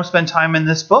if I don't spend time in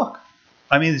this book.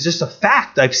 I mean, it's just a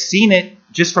fact. I've seen it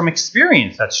just from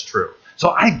experience. That's true. So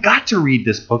I got to read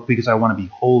this book because I want to be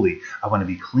holy. I want to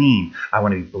be clean. I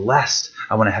want to be blessed.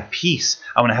 I want to have peace.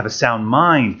 I want to have a sound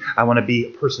mind. I want to be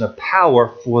a person of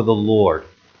power for the Lord.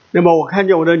 那么我看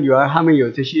见我的女儿她们有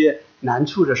这些难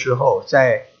处的时候，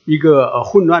在一个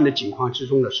混乱的境况之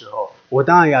中的时候，我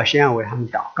当然要先要为他们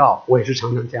祷告，我也是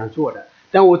常常这样做的。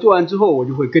但我做完之后，我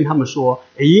就会跟他们说，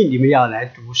你们要来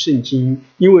读圣经，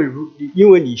因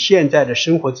为你现在的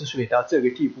生活之所以到这个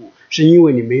地步，是因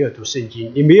为你没有读圣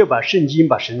经，你没有把圣经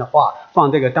把神的话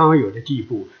放这个当有的地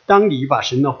步。当你把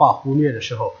神的话忽略的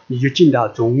时候，你就进到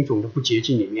种种的不洁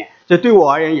净里面。这对我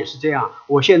而言也是这样。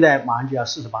我现在马上就要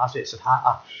48岁，是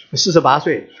他48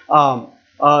岁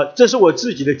这是我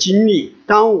自己的经历。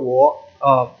当我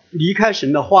离开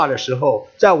神的话的时候，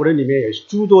在我的里面也是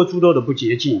诸多的不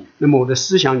洁净。那么我的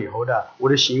思想里头的，我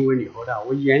的行为里头的，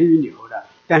我言语里头的。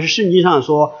但是圣经上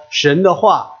说，神的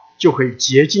话就可以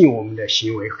洁净我们的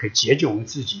行为，可以洁净我们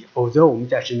自己，否则我们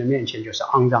在神的面前就是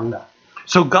肮脏的。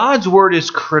So God's word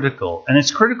is critical, and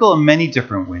it's critical in many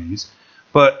different ways.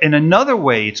 But in another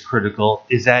way it's critical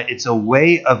is that it's a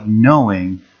way of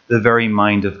knowing the very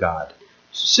mind of God.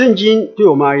 圣经对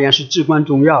我们而言是至关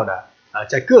重要的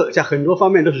在很多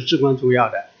方面都是至关重要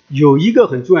的。有一个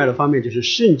很重要的方面就是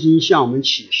圣经向我们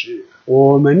启示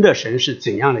我们的神是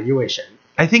怎样的一位神。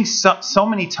I think so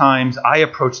many times I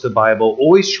approach the Bible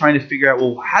always trying to figure out,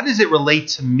 well, how does it relate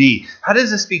to me? How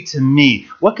does it speak to me?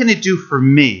 What can it do for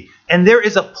me? And there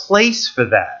is a place for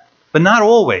that, but not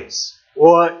always.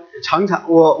 我常常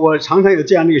有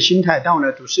这样的一个心态，当我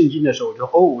来读圣经的时候，我就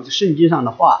我这圣经上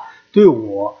的话对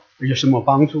我有什么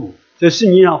帮助？这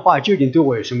圣经上的话究竟对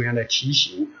我有什么样的提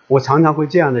醒？我常常会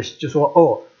这样的就说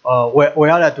我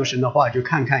要来读神的话，就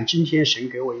看看今天神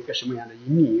给我一个什么样的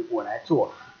引领，我来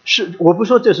做。我不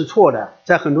说这是错的，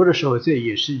在很多的时候这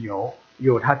也是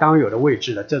有它当有的位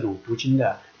置的这种读经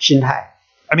的心态。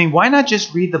I mean, why not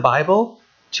just read the Bible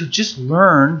to just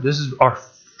learn? This is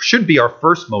should be our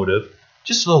first motive,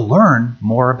 just to learn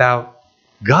more about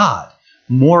God,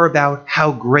 more about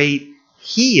how great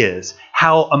He is,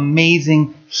 how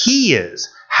amazing He is,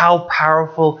 how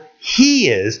powerful He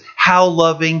is, how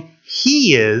loving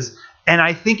He is. And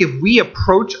I think if we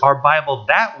approach our Bible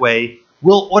that way,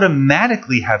 we'll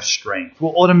automatically have strength.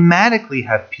 We'll automatically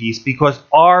have peace because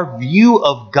our view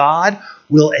of God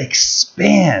will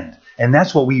expand. And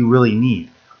that's what we really need.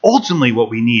 Ultimately, what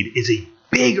we need is a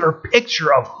bigger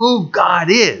picture of who God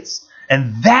is.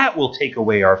 And that will take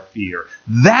away our fear.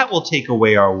 That will take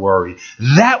away our worry.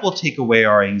 That will take away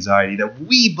our anxiety. That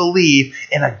we believe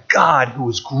in a God who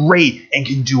is great and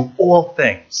can do all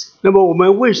things. 那么我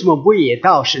们为什么不也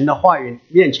到神的话语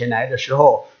面前来的时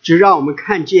候，只让我们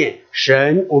看见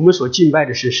神，我们所敬拜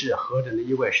的神是何等的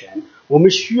一位神？我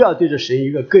们需要对着神一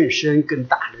个更深更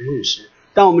大的认识。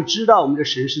当我们知道我们的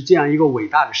神是这样一个伟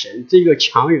大的神，这个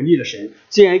强有力的神，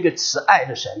这样一个慈爱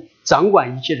的神，掌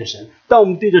管一切的神，当我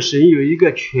们对着神有一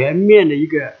个全面的一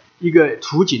个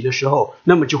图景的时候，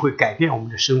那么就会改变我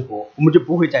们的生活，我们就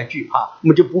不会再惧怕，我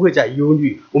们就不会再忧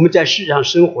虑，我们在世上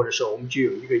生活的时候，我们就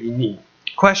有一个引领。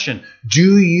Question: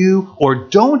 Do you or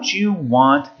don't you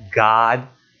want God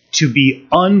to be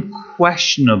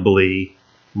unquestionably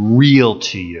real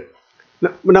to you?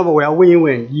 那么我要问一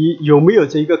问你，有没有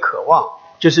这一个渴望，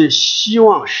就是希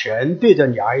望神对着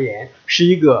你而言是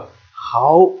一个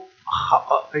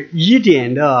一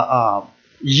点的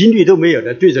疑虑都没有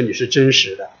的，对着你是真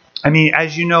实的。I mean,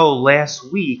 as you know,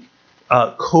 last week,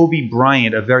 Kobe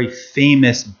Bryant, a very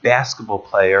famous basketball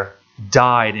player,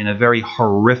 died in a very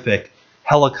horrific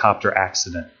helicopter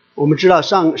accident. 我们知道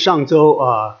上周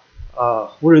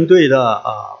湖人队的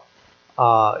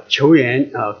球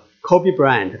员Kobe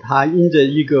Bryant 他因着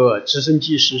一个直升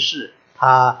机失事，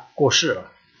他过世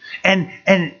了。And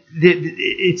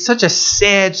it's such a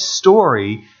sad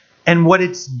story. And what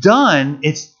it's done,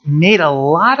 it's made a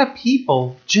lot of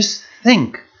people just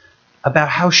think about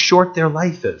how short their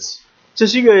life is. 这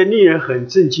是一个令人很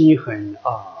震惊、很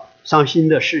伤心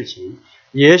的事情，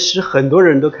也使很多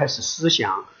人都开始思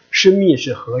想生命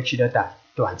是何其的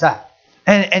短暂。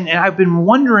And I've been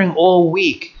wondering all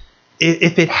week,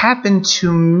 if it happened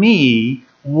to me,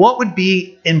 what would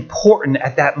be important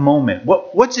at that moment?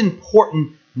 What's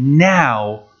important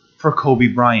now for Kobe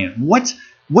Bryant?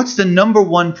 What's the number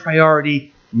one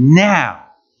priority now?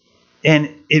 And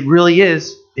it really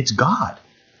is, it's God.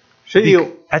 所以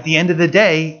At the end of the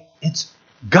day, it's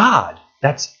God.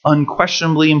 That's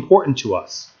unquestionably important to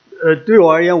us. 对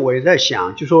我而言，我也在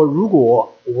想，就说如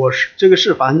果这个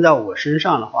事发生在我身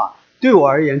上的话，对我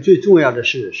而言最重要的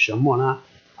是什么呢？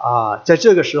在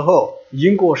这个时候已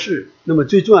经过世，那么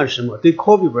最重要的是什么？对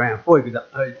Kobe Bryant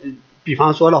比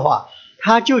方说的话，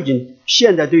他究竟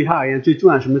现在对他而言最重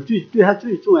要的什么？对他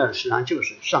最重要的实际上就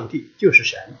是上帝，就是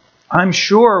神。I'm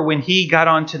sure when he got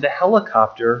onto the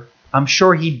helicopter, I'm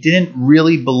sure he didn't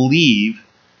really believe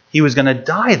he was going to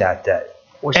die that day.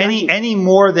 Any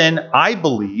more than I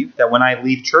believe that when I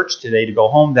leave church today to go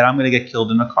home that I'm going to get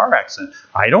killed in a car accident.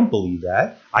 I don't believe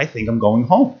that. I think I'm going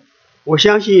home. 我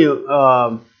相信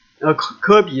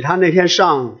科比他那天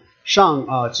上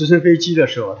直升飞机的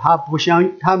时候，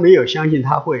他没有相信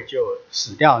他会就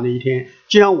死掉那一天，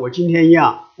就像我今天一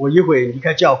样，我一会离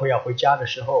开教会要回家的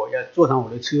时候，要坐上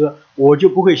我的车，我就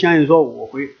不会相信说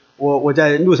我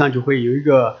在路上就会有一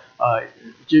个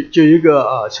就一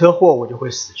个车祸，我就会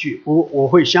死去，我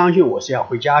会相信我是要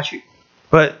回家去。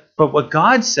But what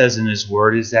God says in His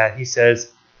Word is that He says,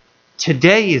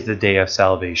 today is the day of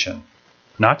salvation,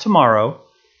 not tomorrow.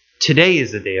 Today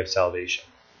is the day of salvation.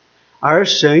 而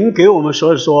神给我们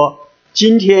说，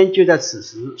今天就在此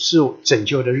时是拯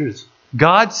救的日子。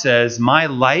God says, my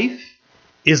life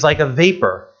is like a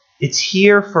vapor. It's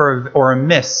here or a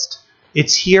mist.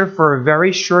 It's here for a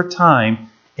very short time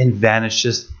and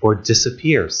vanishes or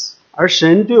disappears. 而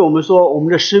神对我们说，我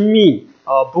们的生命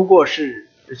不过是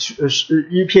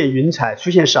一片云彩，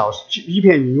出现一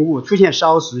片云雾，出现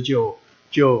稍时就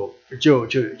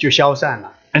消散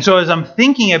了。And so as I'm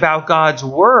thinking about God's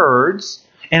words,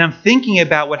 and I'm thinking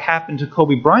about what happened to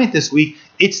Kobe Bryant this week,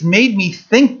 it's made me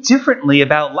think differently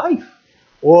about life.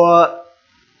 我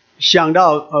想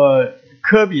到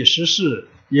科比失事，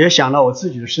也想到我自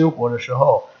己的生活的时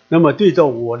候，那么对着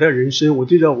我的人生，我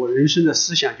对着我人生的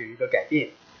思想就有一个改变。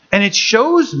And it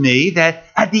shows me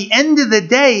that at the end of the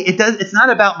day, it's not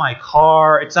about my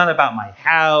car, it's not about my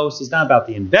house, it's not about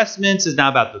the investments, it's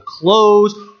not about the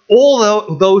clothes,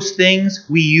 all those things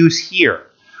we use here.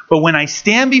 But when I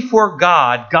stand before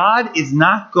God, God is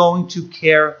not going to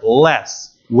care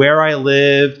less where I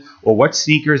lived or what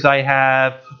sneakers I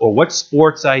have or what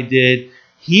sports I did.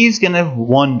 He's going to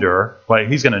wonder, well,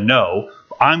 he's going to know,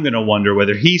 I'm going to wonder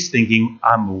whether he's thinking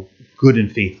I'm a good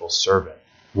and faithful servant.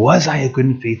 Was I a good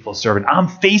and faithful servant? I'm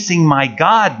facing my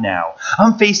God now.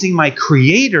 I'm facing my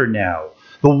Creator now.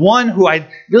 The one who I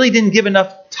really didn't give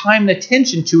enough time and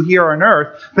attention to here on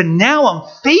earth, but now I'm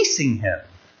facing Him.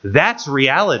 That's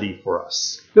reality for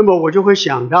us. 那么我就会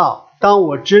想到，当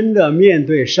我真的面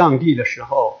对上帝的时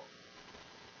候，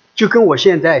就跟我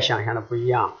现在想象的不一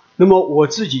样。那么我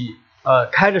自己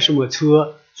开着什么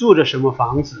车，住着什么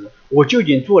房子，我究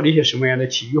竟做了一些什么样的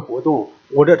体育活动，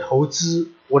我的投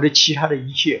资，我的其他的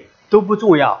一切都不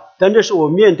重要。但这是我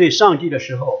面对上帝的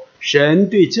时候，神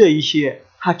对这一些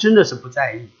他真的是不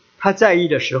在意。他在意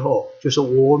的时候，就是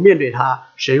我面对他，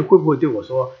神会不会对我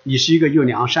说，你是一个又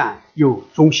良善又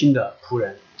忠心的仆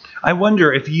人。I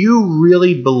wonder if you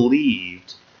really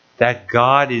believed that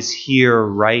God is here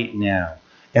right now,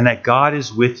 and that God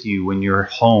is with you when you're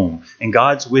home, and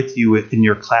God's with you in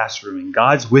your classroom, and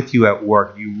God's with you at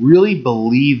work. If you really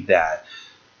believe that,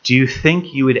 do you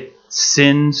think you would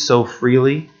sin so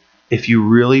freely if you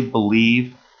really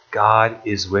believe God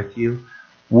is with you?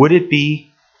 Would it be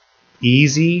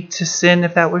easy to sin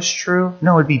if that was true?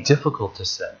 No, it'd be difficult to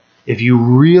sin. If you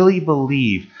really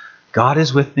believe God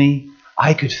is with me,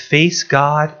 I could face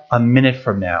God a minute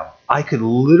from now. I could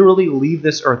literally leave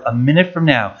this earth a minute from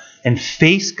now and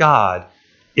face God.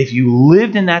 If you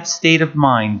lived in that state of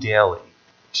mind daily,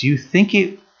 do you think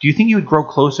you would grow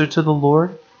closer to the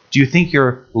Lord? Do you think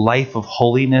your life of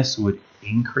holiness would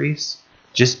increase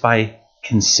just by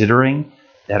considering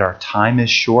that our time is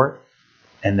short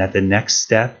and that the next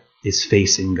step is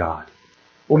facing God?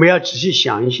 我们要仔细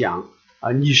想一想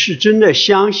你是真的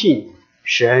相信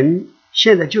神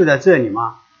现在就在这里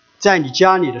吗？在你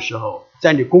家里的时候，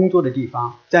在你工作的地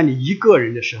方，在你一个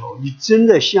人的时候，你真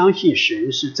的相信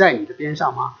神是在你的边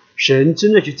上吗？神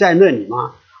真的就在那里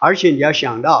吗？而且你要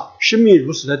想到生命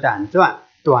如此的短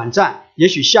暂，也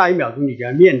许下一秒钟你就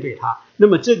要面对它。那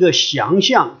么这个想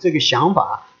象，这个想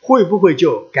法会不会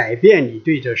就改变你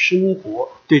对着生活，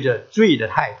对着罪的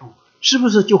态度？是不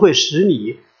是就会使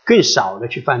你更少的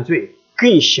去犯罪，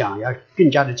更想要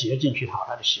更加的洁净去讨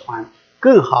他的喜欢，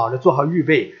更好的做好预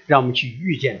备，让我们去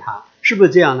遇见他？是不是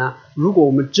这样呢？如果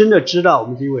我们真的知道我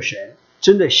们这位神，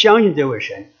真的相信这位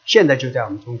神现在就在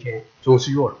我们中间，总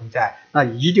是与我同在，那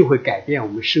一定会改变我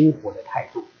们生活的态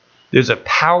度。There's a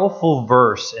powerful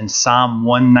verse in Psalm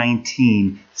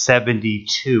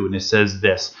 119:72, and it says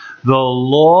this: "The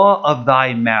law of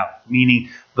thy mouth," meaning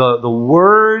the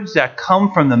words that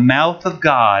come from the mouth of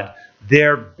God,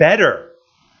 they're better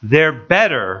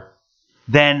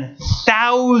than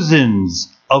thousands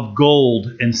of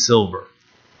gold and silver.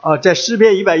 在诗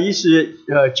篇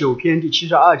119篇第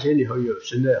72节里头有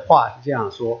神的话是这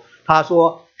样说，他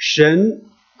说神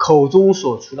口中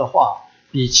所出的话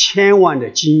比千万的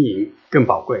金银更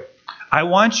宝贵。 I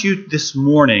want you this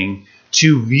morning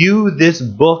to view this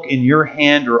book in your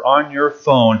hand or on your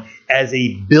phone as a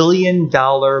 $1 billion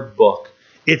book.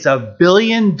 It's a $1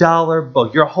 billion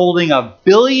book. You're holding $1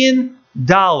 billion,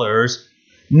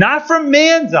 not from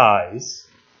man's eyes,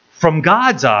 from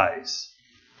God's eyes.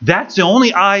 That's the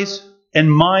only eyes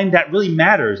and mind that really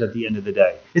matters at the end of the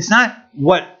day. It's not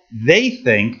what they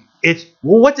think. It's,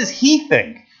 well, what does he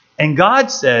think? And God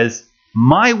says,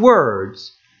 my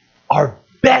words are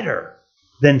better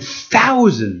than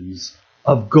thousands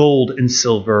of gold and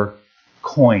silver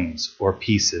coins or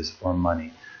pieces or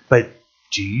money. But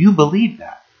do you believe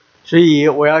that? 所以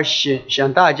我要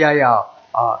想大家要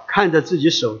看着自己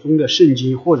手中的圣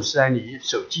经，或者是在你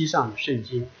手机上的圣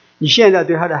经，你现在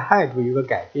对它的态度有个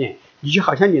改变，你就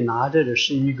好像你拿着的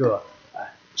是一个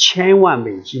1000万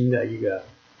美金的一个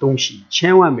东西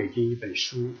，1000万美金一本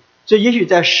书。这也许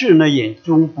在世人的眼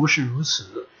中不是如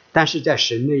此，但是在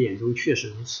神的眼中确实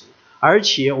如此。而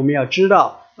且我们要知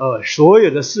道所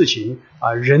有的事情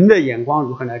人的眼光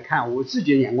如何来看，我自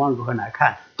己的眼光如何来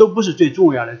看，都不是最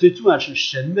重要的，最重要的是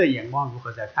神的眼光如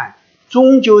何在看。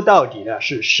终究到底的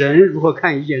是神如何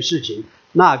看一件事情，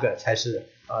那个才是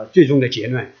最终的结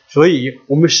论。所以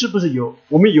我们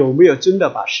有没有真的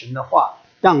把神的话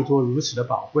当作如此的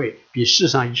宝贵，比世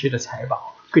上一切的财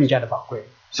宝更加的宝贵。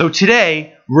So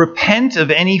today, repent of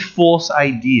any false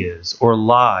ideas or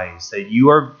lies that you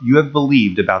have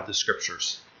believed about the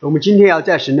scriptures. 我们今天要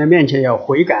在神的面前要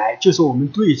悔改，就是我们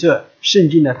对这圣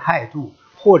经的态度，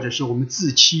或者是我们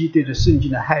自欺对这圣经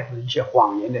的态度的一些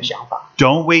谎言的想法。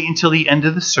 Don't wait until the end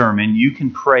of the sermon. You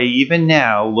can pray even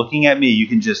now. Looking at me, you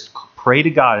can just pray to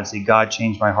God and say, God,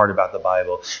 change my heart about the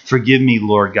Bible. Forgive me,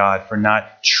 Lord God, for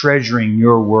not treasuring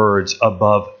your words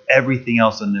above everything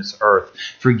else on this earth.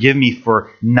 Forgive me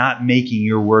for not making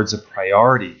your words a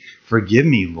priority. Forgive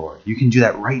me, Lord. You can do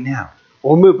that right now.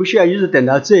 我们不需要一直等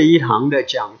到这一堂的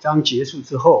讲章结束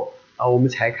之后我们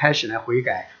才开始来悔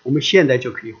改，我们现在就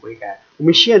可以悔改，我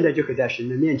们现在就可以在神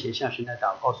的面前向神来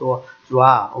祷告说，主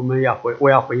啊，我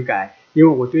要悔改，因为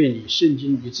我对你圣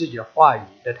经你自己的话语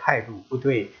的态度不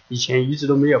对，以前一直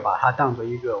都没有把它当作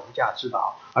一个无价之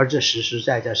宝，而这实实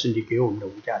在在是你给我们的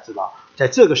无价之宝。在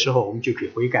这个时候我们就可以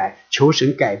悔改，求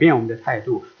神改变我们的态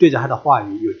度，对着他的话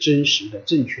语有真实的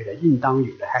正确的应当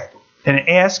有的态度。And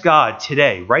ask God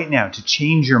today, right now, to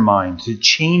change your mind, to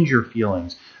change your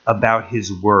feelings about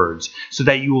His words, so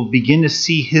that you will begin to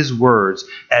see His words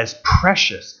as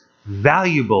precious,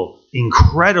 valuable,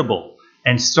 incredible,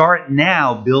 and start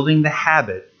now building the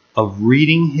habit of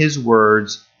reading His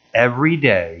words every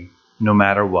day, no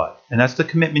matter what. And that's the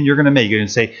commitment you're going to make. You're going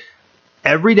to say,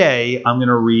 every day I'm going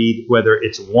to read, whether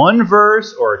it's one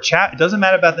verse or a chapter, it doesn't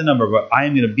matter about the number, but I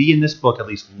am going to be in this book at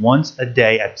least once a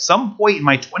day. At some point in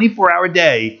my 24-hour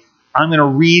day, I'm going to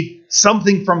read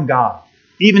something from God,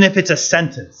 even if it's a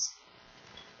sentence.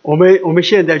 我们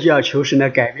现在就要求神来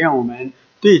改变我们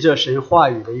对着神话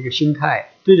语的一个心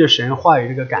态，对着神话语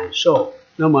的一个感受。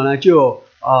那么呢，就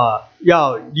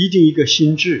要立定一个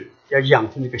心志，要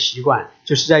养成这个习惯，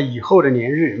就是在以后的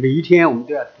年日，每一天我们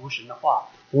都要读神的话。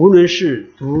无论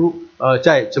是读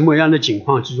在怎么样的境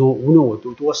况之中，无论我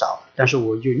读多少，但是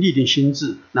我就立定心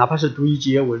志，哪怕是读一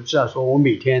节，我就知道说我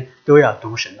每天都要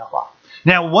读神的话。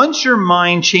Now, once your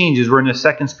mind changes, we're in the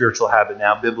second spiritual habit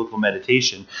now, biblical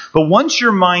meditation. But once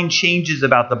your mind changes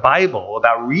about the Bible,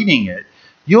 about reading it,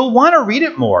 you'll want to read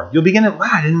it more. You'll begin to, wow,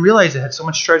 I didn't realize it had so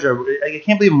much treasure. I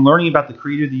can't believe I'm learning about the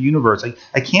creator of the universe.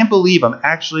 I can't believe I'm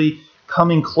actually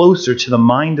coming closer to the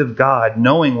mind of God,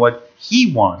 knowing what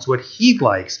He wants, what He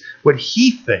likes, what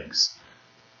He thinks.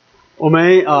 我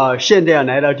们现在要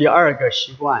来到第二个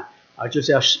习惯就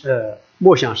是要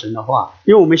默想神的话，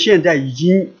因为我们现在已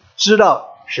经知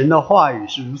道神的话语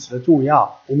是如此的重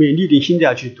要，我们也立定心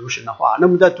要去读神的话。那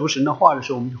么在读神的话的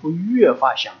时候，我们就会越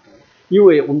发想读，因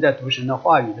为我们在读神的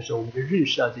话语的时候，我们就认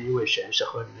识到这一位神是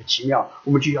何等的奇妙，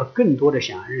我们就要更多的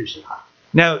想认识他。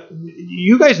Now,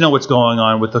 you guys know what's going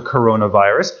on with the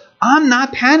coronavirus. I'm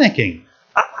not panicking.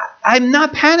 I'm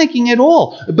not panicking at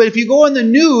all. But if you go on the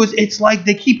news, it's like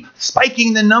they keep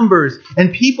spiking the numbers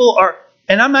and people are,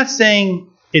 and I'm not saying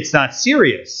it's not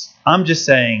serious. I'm just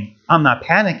saying I'm not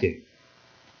panicking.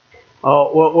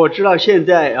 我知道现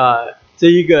在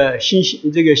这个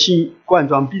新冠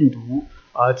状病毒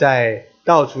在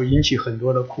到处引起很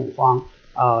多的恐慌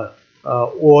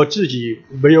我自己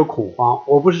没有恐慌，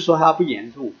我不是说它不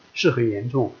严重，是很严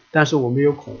重，但是我没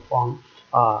有恐慌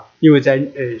因为在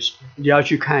你要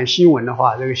去看新闻的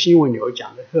话，这个新闻有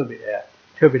讲的特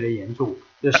别的严重，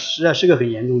这实在是个很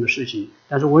严重的事情，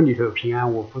但是我里头有平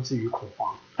安，我不至于恐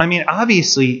慌。I mean,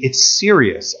 obviously it's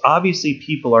serious. Obviously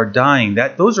people are dying.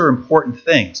 Those are important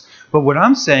things. But what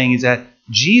I'm saying is that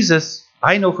Jesus,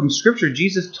 I know from Scripture,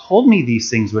 Jesus told me these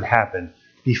things would happen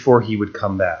before He would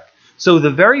come back. So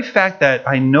the very fact that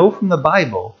I know from the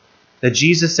Bible that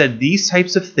Jesus said these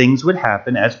types of things would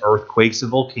happen as earthquakes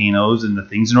and volcanoes and the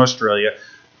things in Australia,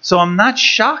 so I'm not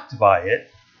shocked by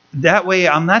it. That way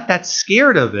I'm not that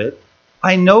scared of it.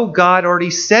 I know God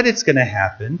already said it's going to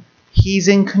happen. He's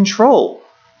in control.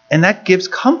 And that gives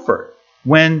comfort.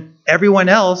 When everyone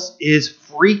else is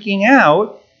freaking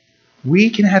out, we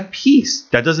can have peace.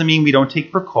 That doesn't mean we don't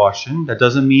take precaution. That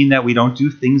doesn't mean that we don't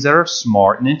do things that are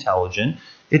smart and intelligent.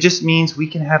 It just means we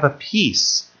can have a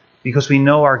peace because we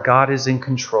know our God is in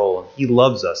control. He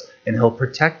loves us and He'll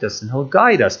protect us and He'll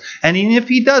guide us. And even if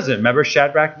He doesn't, remember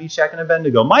Shadrach, Meshach, and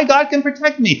Abednego, my God can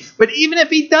protect me. But even if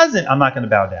He doesn't, I'm not going to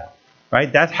bow down.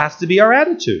 Right? That has to be our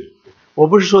attitude. 我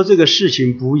不是说这个事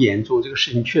情不严重，这个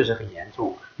事情确实很严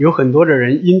重，有很多的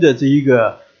人因着这一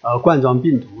个冠状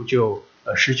病毒就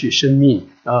失去生命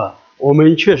我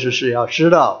们确实是要知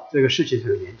道这个事情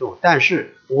很严重，但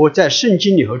是我在圣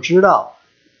经里头知道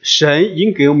神已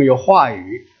经给我们有话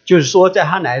语，就是说在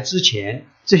他来之前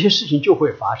这些事情就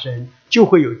会发生，就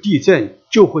会有地震，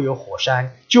就会有火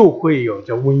山，就会有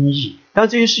这瘟疫。当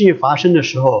这些事情发生的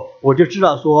时候，我就知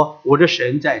道说我的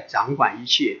神在掌管一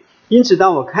切。因此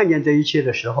当我看见这一切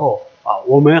的时候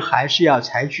我们还是要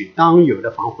采取当有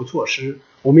的防护措施，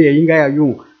我们也应该要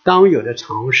用当有的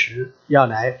常识要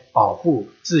来保护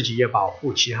自己也保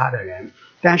护其他的人。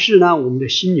但是呢我们的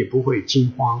心里不会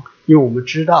惊慌，因为我们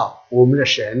知道我们的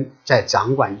神在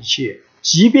掌管一切，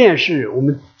即便是我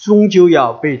们终究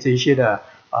要被这些的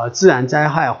自然灾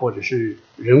害或者是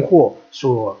人祸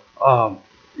所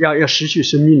要失去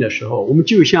生命的时候，我们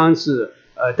就像是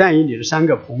但以理的3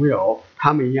个朋友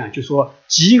他们一样，就说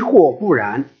即或不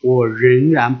然，我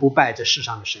仍然不拜这世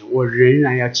上的神，我仍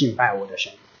然要敬拜我的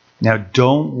神。 Now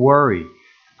don't worry,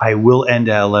 I will end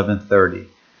at 11:30.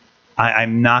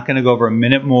 I'm not going to go over a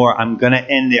minute more. I'm going to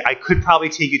end there. I could probably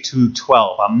take you to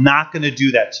 12. I'm not going to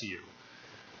do that to you.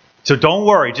 So don't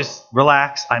worry, just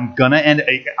relax. I'm gonna end.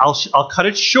 I'll cut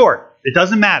it short. It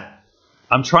doesn't matter.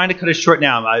 I'm trying to cut it short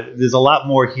now. There's a lot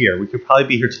more here. We could probably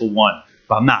be here till 1,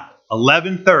 but I'm not.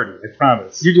 11:30, I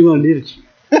promise. You do not need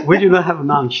to. We do not have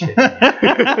lunch.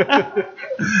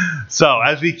 So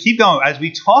as we keep going, as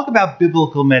we talk about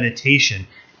biblical meditation,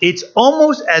 it's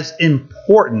almost as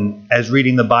important as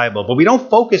reading the Bible, but we don't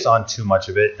focus on too much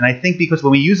of it. And I think because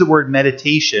when we use the word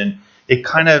meditation, it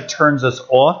kind of turns us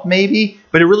off maybe,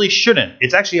 but it really shouldn't.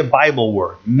 It's actually a Bible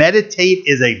word. Meditate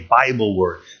is a Bible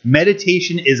word.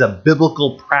 Meditation is a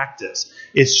biblical practice.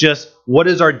 It's just, what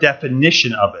is our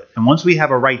definition of it? And once we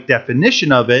have a right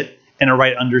definition of it and a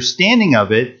right understanding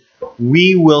of it,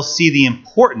 we will see the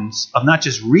importance of not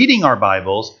just reading our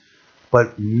Bibles,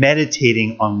 but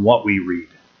meditating on what we read.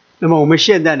 那么我们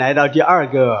现在来到第二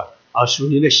个属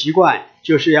灵的习惯，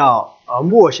就是要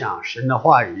默想神的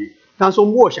话语。当说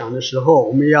默想的时候，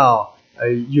我们要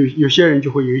有些人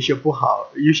就会有一些不好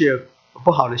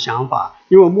的想法，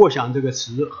因为默想这个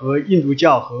词和印度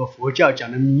教和佛教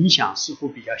讲的冥想似乎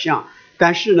比较像，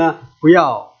但是呢，不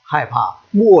要害怕，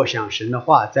默想神的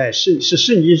话是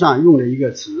圣经上用的一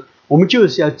个词，我们就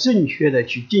是要正确的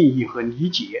去定义和理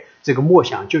解这个默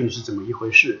想究竟是怎么一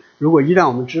回事。如果一旦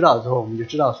我们知道之后，我们就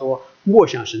知道说默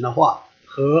想神的话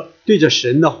和对着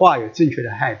神的话有正确的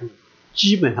态度，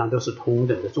基本上都是同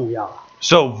等的重要了。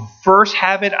So first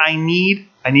habit I need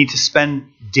to spend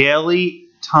daily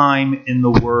time in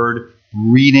the Word,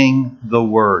 reading the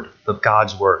Word, the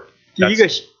God's Word.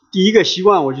 第一个习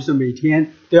惯，我就是每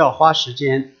天都要花时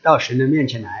间到神的面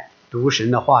前来读神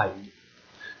的话语。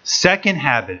Second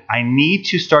habit, I need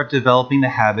to start developing the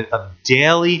habit of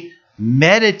daily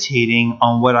meditating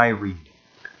on what I read.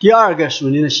 第二个属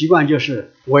灵的习惯就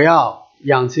是我要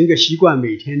养成一个习惯，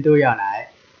每天都要来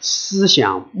思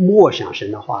想默想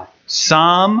神的话语。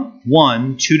Psalm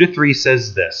 1:2-3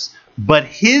 says this, but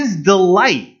his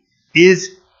delight is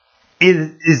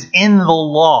in the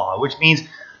law, which means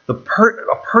a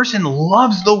person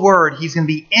loves the word. He's going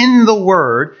to be in the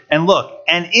word. And look,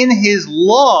 and in his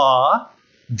law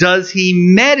does he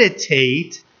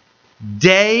meditate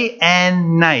day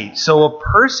and night. So a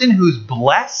person who's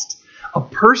blessed, a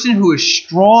person who is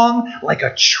strong like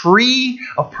a tree,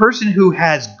 a person who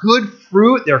has good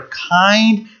fruit, they're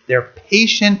kind, they're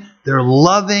patient, they're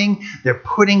loving, they're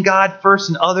putting God first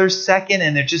and others second,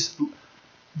 and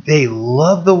they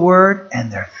love the word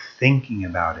and they're thinking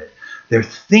about it. They're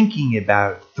thinking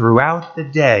about it throughout the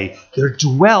day. They're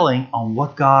dwelling on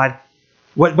what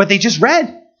they just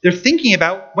read. They're thinking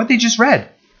about what they just read.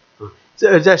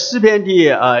 在诗篇第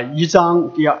1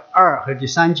章第2和第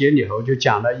3节里头就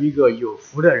讲了一个有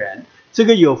福的人。这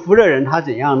个有福的人他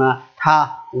怎样呢？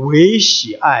他唯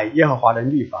喜爱耶和华的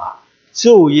律法，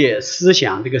昼夜思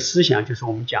想。这个思想就是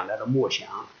我们讲到的默想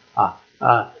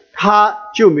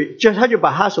他就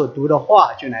把他所读的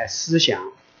话就来思想，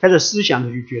他的思想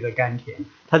就觉得甘甜，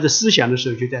他的思想的时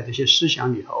候就在这些思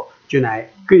想里头就来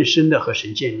更深的和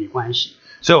神建立关系。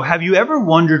So have you ever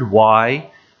wondered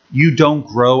why you don't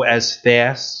grow as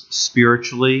fast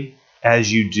spiritually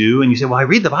as you do? And you say, well, I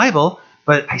read the Bible,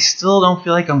 but I still don't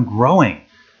feel like I'm growing.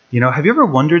 Have you ever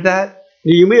wondered that?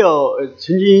 你有没有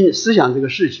曾经思想这个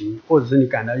事情，或者是你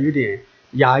感到有点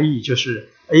压抑，就是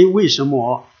为什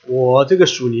么我这个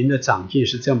属灵的长进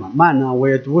是这么慢呢？我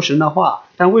也读神的话，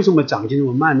但为什么长进这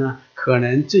么慢呢？可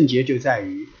能症结就在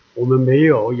于我们没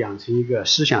有养成一个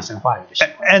思想神话语的习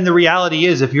惯。 And the reality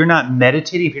is, if you're not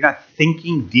meditating, if you're not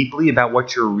thinking deeply about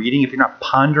what you're reading, if you're not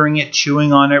pondering it,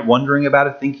 chewing on it, wondering about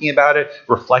it, thinking about it,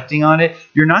 reflecting on it,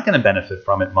 you're not going to benefit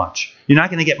from it much. You're not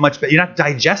going to get much better. You're not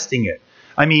digesting it.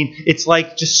 I mean, it's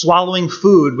like just swallowing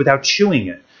food without chewing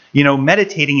it.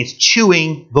 Meditating is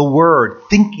chewing the word,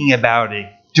 thinking about it,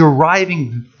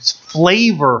 deriving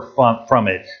flavor from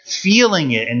it,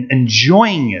 feeling it and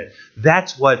enjoying it.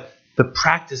 That's what the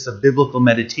practice of biblical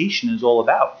meditation is all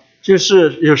about. 就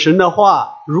是有神的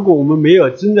话，如果我们没有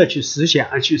真的去思想，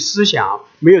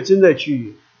没有真的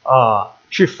去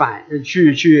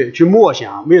默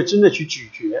想，没有真的去咀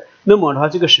嚼，那么的话，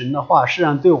这个神的话实际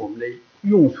上对我们的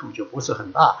用处就不是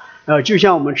很大。就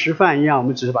像我们吃饭一样，我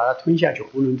们只是把它吞下去，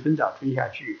囫囵吞枣吞下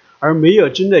去，而没有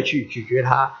真的去咀嚼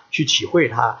它，去体会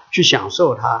它，去享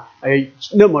受它。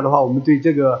那么的话，我们对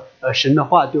这个神的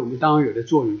话对我们当有的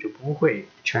作用就不会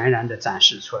全然的展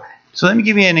示出来。So let me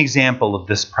give you an example of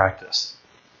this practice.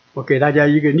 我给大家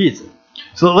一个例子。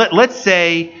So let's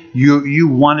say you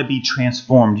want to be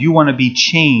transformed. You want to be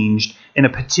changed in a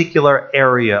particular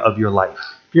area of your life.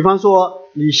 比方说，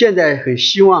你现在很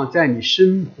希望在你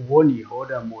生活里头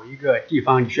的某一个地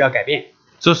方，你需要改变。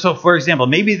So for example,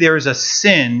 maybe there is a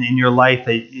sin in your life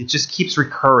that it just keeps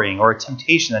recurring, or a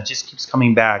temptation that just keeps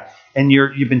coming back, and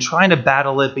you've been trying to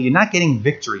battle it, but you're not getting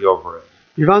victory over it.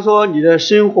 比方说，你的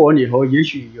生活里头也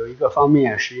许有一个方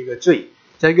面是一个罪，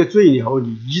在一个罪里头，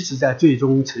你一直在罪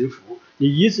中沉浮，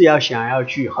你一直想要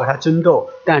去和他争斗，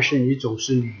但是你总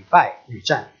是屡败屡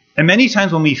战。And many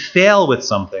times when we fail with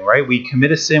something, right, we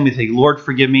commit a sin, we say, Lord,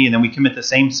 forgive me, and then we commit the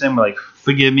same sin, we're like,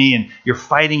 forgive me, and you're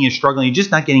fighting, you're struggling, you're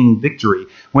just not getting victory.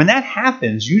 When that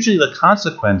happens, usually the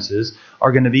consequences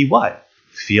are going to be what?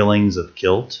 Feelings of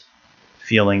guilt,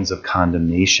 feelings of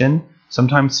condemnation,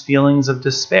 sometimes feelings of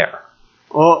despair.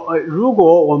 如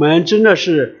果我们真的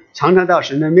是常常到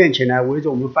神的面前来，为着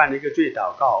我们犯了一个罪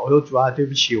祷告，我说主啊，对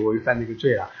不起，我又犯了一个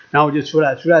罪了，然后我就出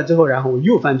来之后，然后我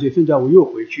又犯罪，犯罪我又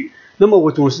回去。那么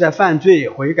我总是在犯罪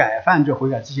悔改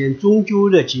之间，终究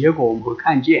的结果我们会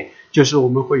看见，就是我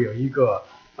们会有一个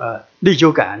内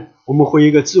疚感，我们会有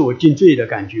一个自我定罪的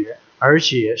感觉，而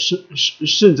且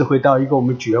甚至会到一个我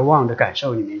们绝望的感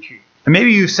受里面去。And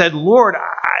maybe you said, Lord,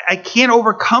 I can't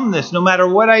overcome this. No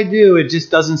matter what I do, it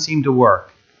just doesn't seem to work.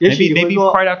 Maybe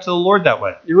you cried out to the Lord that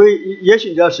way. 因为也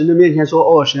许你在神的面前说，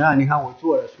哦，神啊，你看我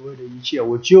做了所有的一切，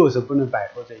我就是不能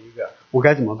摆脱这一个，我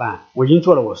该怎么办？我已经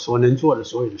做了我所能做的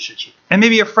所有的事情。And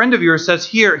maybe a friend of yours says,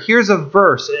 here's a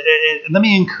verse. Let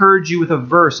me encourage you with a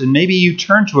verse. And maybe you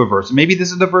turn to a verse. And maybe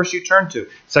this is the verse you turn to.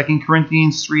 2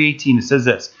 Corinthians 3:18, it says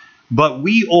this. But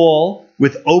we all,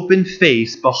 with open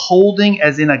face, beholding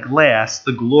as in a glass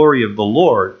the glory of the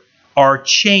Lord, are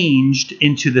changed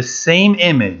into the same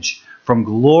image from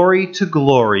glory to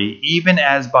glory, even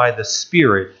as by the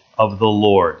Spirit of the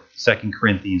Lord. 2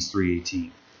 Corinthians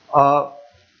 3:18.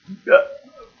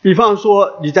 比方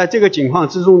说你在这个情况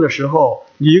之中的时候，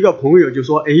你一个朋友就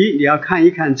说，你要看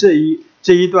一看这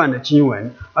一段的经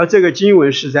文，而这个经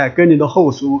文是在哥林多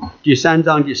后书第3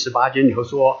章第18节里头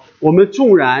说，我们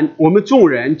众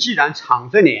人既然敞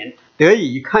着脸得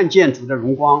以看见主的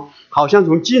荣光，好像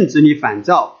从镜子里反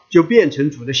照，就变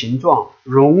成主的形状，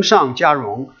荣上加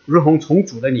荣，如同从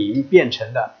主的灵变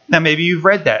成的。 Now maybe you've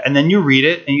read that, and then you read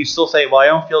it, and you still say, well, I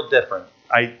don't feel different.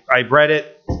 I read it,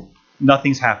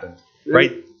 nothing's happened,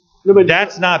 right?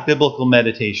 That's not biblical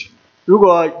meditation. 如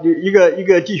果一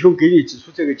个弟兄给你指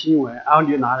出这个经文，然后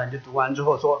你就拿了，你就读完之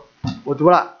后说，我读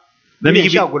了，一点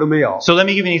效果都没有。 So let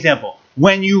me give you an example.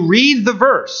 When you read the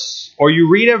verse, or you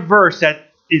read a verse that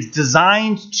is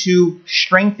designed to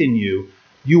strengthen you,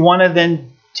 you want to then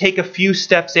take a few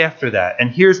steps after that.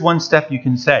 And here's one step you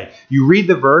can say. You read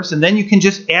the verse, and then you can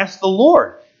just ask the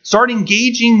Lord. Start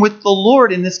engaging with the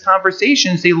Lord in this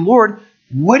conversation and say, Lord,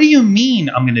 what do you mean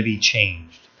I'm going to be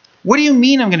changed? What do you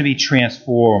mean I'm going to be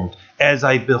transformed as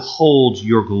I behold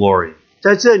your glory?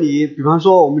 在这里，比方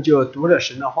说，我们就读了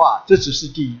神的话，这只是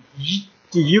第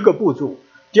一个步骤。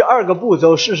第二个步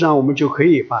骤，事实上我们就可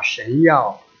以把神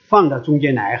要放到中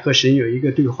间来，和神有一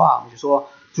个对话。我们就说，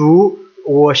主，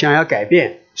我想要改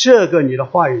变，这个你的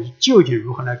话语究竟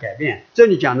如何来改变？这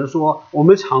里讲的说，我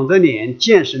们敞着脸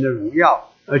见神的荣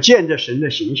耀，见着神的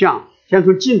形象，像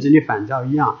从镜子里反照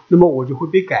一样，那么我就会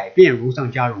被改变，荣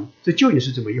上加荣。这究竟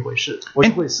是怎么一回事？我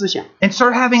就会思想。And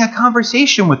start having a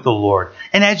conversation with the Lord.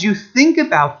 And as you think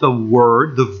about the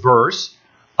word, the verse,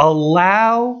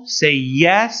 say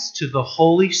yes to the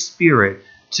Holy Spirit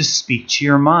to speak to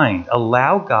your mind.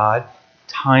 Allow God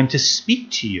time to speak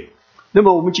to you. 那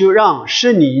么我们就让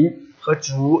圣灵和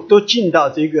主都进到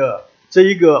这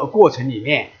一个过程里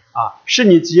面啊，圣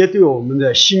灵直接对我们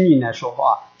的心灵来说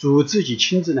话，主自己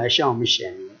亲自来向我们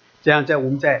显明。这样我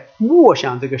们在默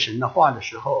想这个神的话的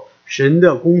时候，神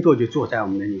的工作就做在我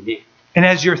们的里面。And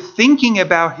as you're thinking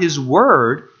about His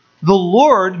word, the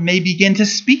Lord may begin to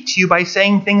speak to you by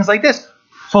saying things like this.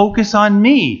 Focus on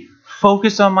me.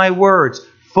 Focus on my words.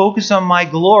 Focus on my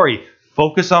glory.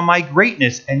 Focus on my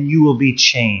greatness, and you will be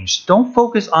changed. Don't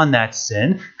focus on that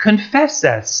sin. Confess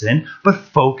that sin, but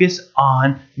focus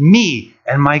on me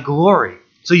and my glory.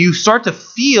 So you start to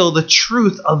feel the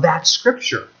truth of that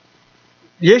scripture.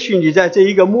 也许你在这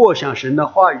一个默想神的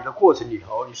话语的过程里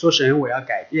头，你说神，我要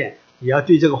改变，你要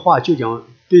对这个话就讲，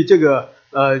对这个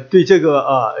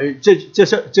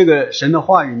神的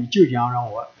话语，你就想让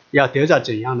我要得到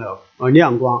怎样的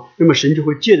亮光？那么神就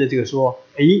会借着这个说，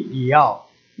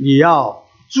你要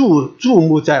注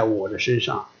目在我的身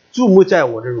上，注目在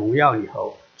我的荣耀里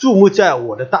头，注目在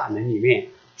我的大能里面，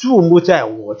注目在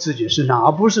我自己身上，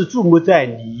而不是注目在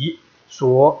你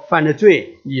所犯的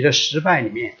罪、你的失败里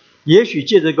面。也许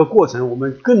借这个过程，我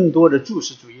们更多的注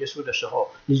视主耶稣的时候，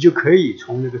你就可以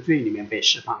从那个罪里面被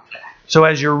释放出来。So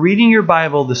as you're reading your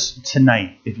Bible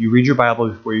tonight, if you read your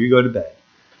Bible before you go to bed,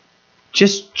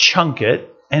 just chunk it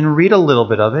and read a little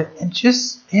bit of it and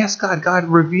just ask God,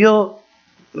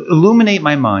 illuminate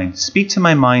my mind, speak to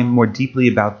my mind more deeply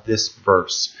about this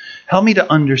verse. Help me to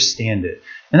understand it.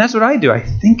 And that's what I do. I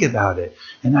think about it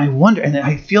and I wonder, and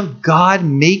I feel God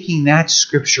making that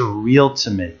scripture real to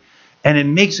me. And it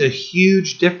makes a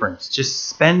huge difference. Just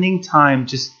spending time,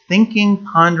 just thinking,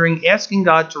 pondering, asking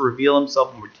God to reveal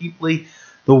himself more deeply.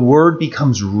 The word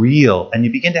becomes real and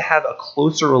you begin to have a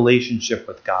closer relationship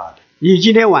with God. 你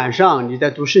今天晚上你在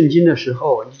读圣经的时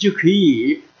候，你就可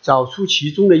以找出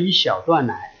其中的一小段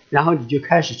来，然后你就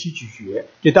开始去咀嚼，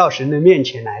就到神的面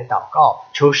前来祷告，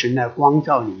求神来光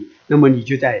照你。那么你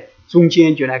就在中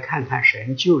间就来看看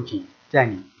神究竟在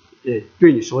你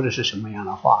对你说的是什么样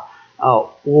的话。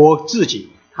我自己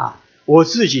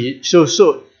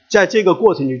在这个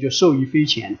过程里就受益匪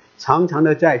浅，常常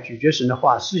的在咀嚼神的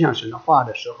话、思想神的话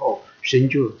的时候，神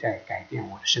就在改变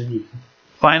我的生命。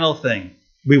Final thing,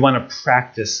 we want to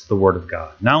practice the Word of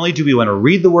God. Not only do we want to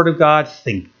read the Word of God,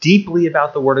 think deeply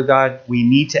about the Word of God, we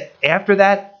need to, after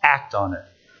that, act on it.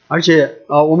 而且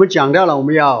我们讲到了我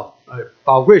们要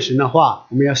宝贵神的话，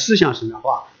我们要思想神的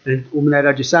话。我们来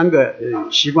到第三个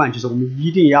习惯，就是我们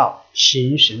一定要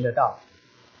行神的道。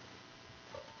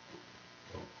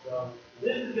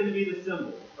This is going to be the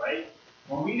symbol, right?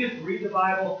 When we just read the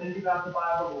Bible, think about the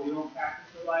Bible, but we don't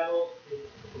practice the Bible,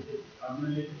 I'm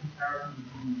going to make a comparison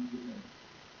between these two things.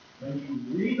 When you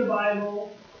read the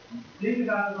Bible, you think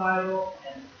about the Bible,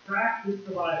 and practice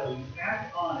the Bible, you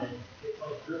act on it, it's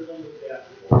like dribbling with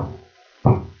basketball.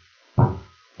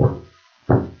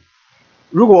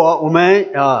 如果我们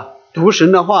读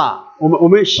神的话，我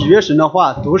们喜悦神的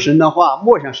话，读神的话，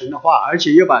默想神的话，而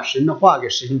且又把神的话给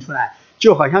实行出来，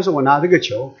就好像是我拿这个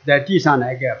球在地上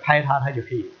来给拍它，它就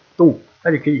可以动，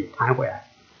它就可以弹回来。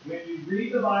When you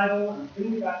read the Bible and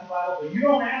think about the Bible, but you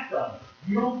don't act on it,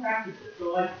 you don't practice it.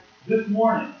 So like this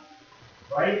morning,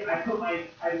 right?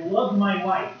 I love my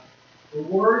wife. The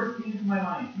words came to my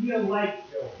mind. Be a light,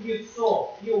 Joe. Be a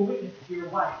soul. Be a witness to your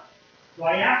wife. So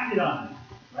I acted on it.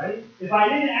 Right? If I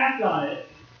didn't act on it,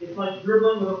 it's like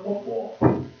dribbling with a football.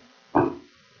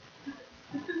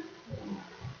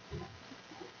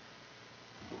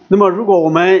 那么如果我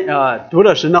们读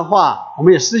了神的话，我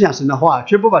们也思想神的话，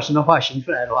却不把神的话行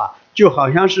出来的话，就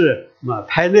好像是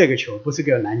拍那个球，不是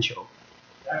个篮球。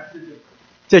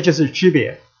这就是区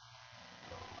别。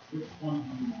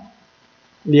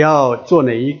你要做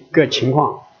哪一个情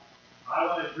况？ I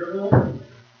want to dribble.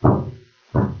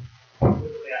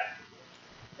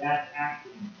 That's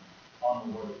acting on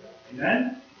the Word of God.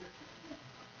 Amen?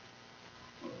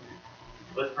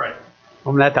 Let's pray.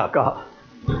 我们来祷告。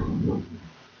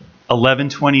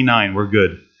11:29, we're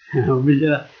good. 我们现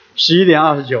在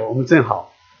11:29，我们正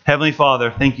好。Heavenly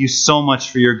Father, thank you so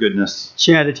much for your goodness.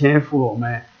 亲爱的天父，我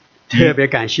们特别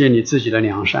感谢你自己的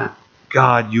良善。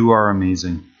God, you are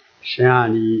amazing. 神啊，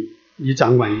你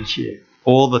掌管一切。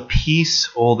All the peace,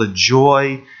 all the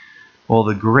joy, all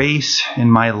the grace in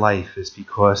my life is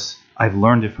because I've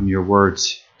learned it from your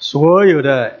words. 所有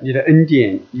的你的恩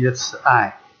典，你的慈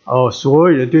爱，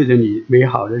所有的对着你美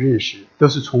好的认识，都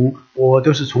是从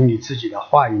你自己的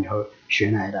话语里头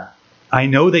学来的。I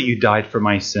know that you died for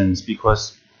my sins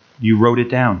because you wrote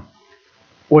it down.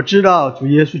 我知道主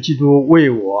耶稣基督为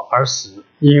我而死，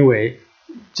因为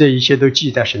这一切都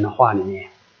记在神的话里面。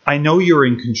I know you're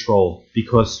in control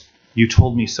because you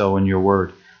told me so in your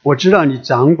word. 我知道你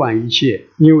掌管一切，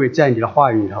因为在你的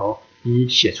话语里头你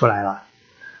写出来了。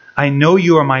I know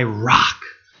you are my rock.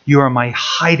 You are my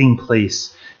hiding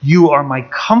place. You are my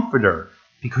comforter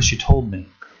because you told me.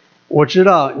 我知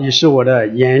道你是我的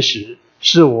岩石，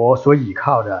是我所倚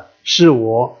靠的，是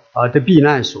我的避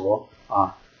难所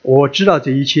啊！我知道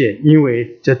这一切，因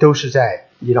为这都是在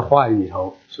你的话语里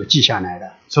头所记下来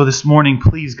的。So this morning,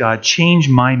 please God, change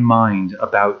my mind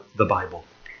about the Bible.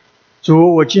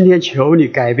 主，我今天求你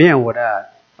改变我的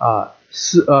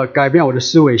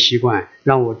思维习惯，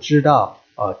让我知道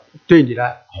对你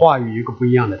的话语有一个不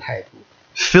一样的态度。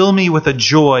Fill me with a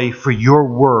joy for your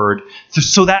word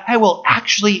so that I will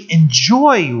actually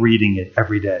enjoy reading it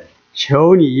every day.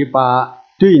 求你把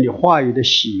对你话语的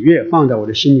喜悦放在我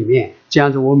的心里面，这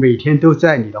样子我每天都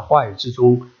在你的话语之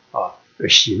中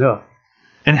喜乐。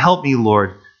And help me,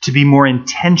 Lord, to be more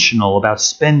intentional about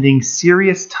spending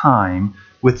serious time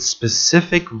with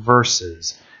specific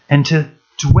verses and to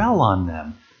dwell on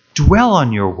them. Dwell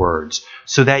on your words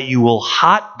so that you will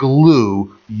hot glue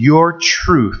your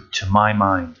truth to my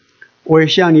mind. 我也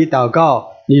向你祷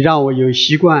告，你让我有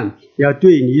习惯要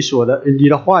对你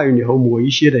的话语里头某一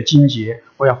些的经节，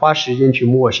我要花时间去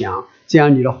默想，这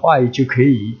样你的话语就可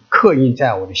以刻印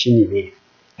在我的心里面。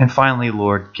And finally,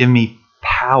 Lord, give me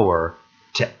power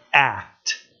to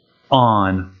act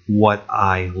on what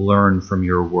I learn from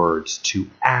your words, to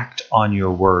act on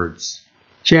your words.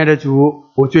 亲爱的主，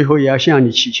我最后也要向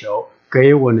你祈求，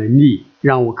给我能力，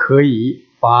让我可以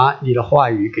把你的话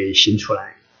语给行出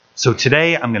来。So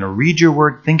today I'm going to read your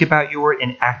word, think about your word,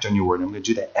 and act on your word. I'm going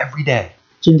to do that every day.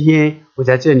 今天我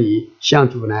在这里向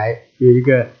主来有一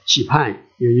个期盼，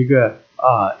有一个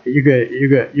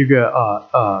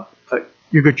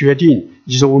决定，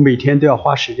就是我每天都要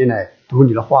花时间来读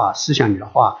你的话，思想你的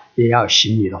话，也要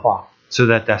行你的话。So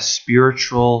that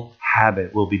spiritual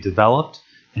habit will be developed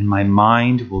and my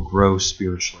mind will grow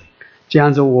spiritually. 这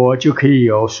样子我就可以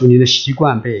有属灵的习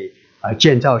惯被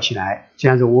建造起来，这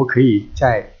样子我可以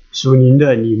在属灵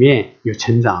的里面有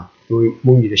成长，有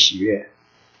蒙你的喜悦。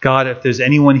God, if there's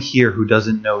anyone here who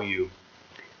doesn't know you,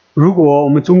 如果我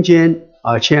们中间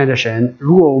亲爱的神，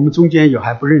如果我们中间有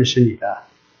还不认识你的，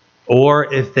 or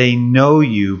if they know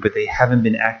you but they haven't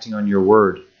been acting on your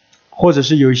word, 或者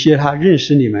是有一些他们认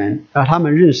识你，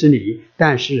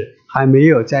但是还没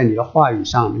有在你的话语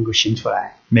上能够行出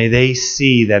来。may they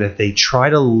see that if they try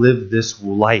to live this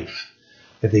life,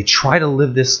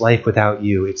 without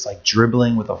you, it's like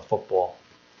dribbling with a football.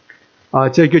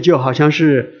 这个就好像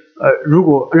是如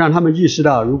果让他们意识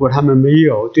到，如果他们没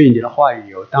有对你的话语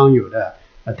有当有的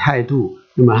态度，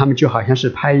那么他们就好像是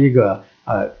拍一个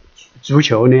足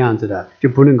球那样子的，就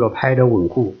不能够拍得稳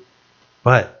固。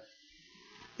 But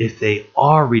if they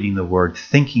are reading the word,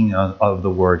 thinking of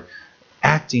the word,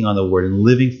 acting on the word, and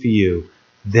living for you,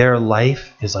 their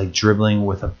life is like dribbling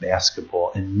with a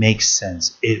basketball. It makes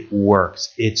sense. It works.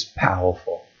 It's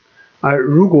powerful.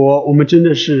 如果我们真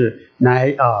的是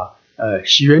来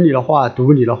喜悦你的话，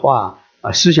读你的话，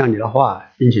思想你的话，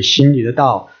并且行你的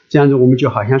道，这样子我们就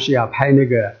好像是要拍那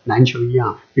个篮球一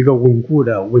样，一个稳固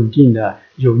的、稳定的、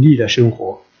有力的生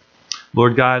活。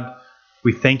 Lord God,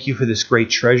 we thank you for this great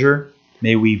treasure.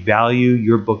 May we value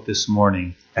your book this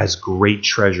morning as great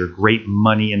treasure, great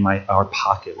money in our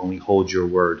pocket when we hold your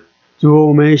word. 主，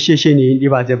我们谢谢你，你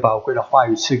把这宝贵的话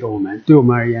语赐给我们，对我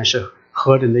们而言是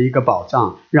何等的一个保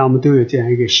障，让我们都有这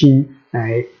样一个心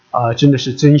来真的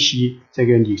是珍惜这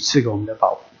个你赐给我们的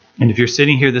宝。 And if you're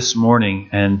sitting here this morning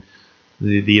and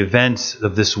the events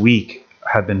of this week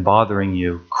have been bothering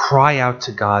you, cry out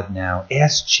to God now.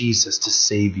 Ask Jesus to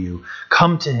save you.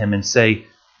 Come to him and say,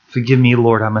 forgive me,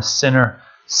 Lord, I'm a sinner.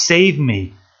 Save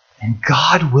me. And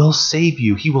God will save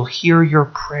you. He will hear your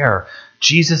prayer.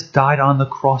 Jesus died on the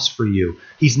cross for you.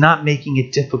 He's not making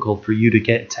it difficult for you to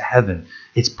get to heaven.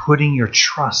 It's putting your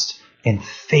trust and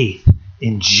faith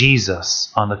in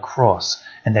Jesus on the cross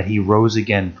and that he rose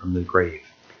again from the grave.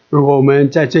 如果我们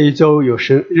在这一周有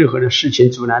任何的事情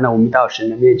阻拦了我们到神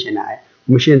的面前来，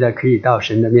我们现在可以到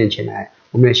神的面前来，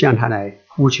我们要向他来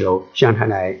呼求，向他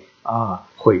来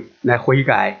悔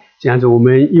改。这样子我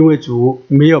们因为主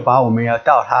没有把我们要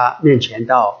到他面前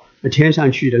到天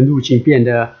上去的路径变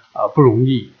得不容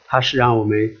易，他是让我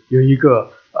们有一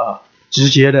个直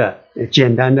接的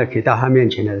简单的可以到他面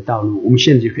前来的道路，我们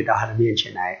现在就可以到他的面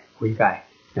前来悔改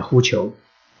来呼求。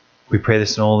 We pray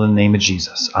this in all in the name of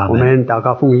Jesus. Amen. 我们祷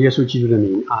告奉耶稣基督的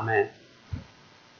名，阿们。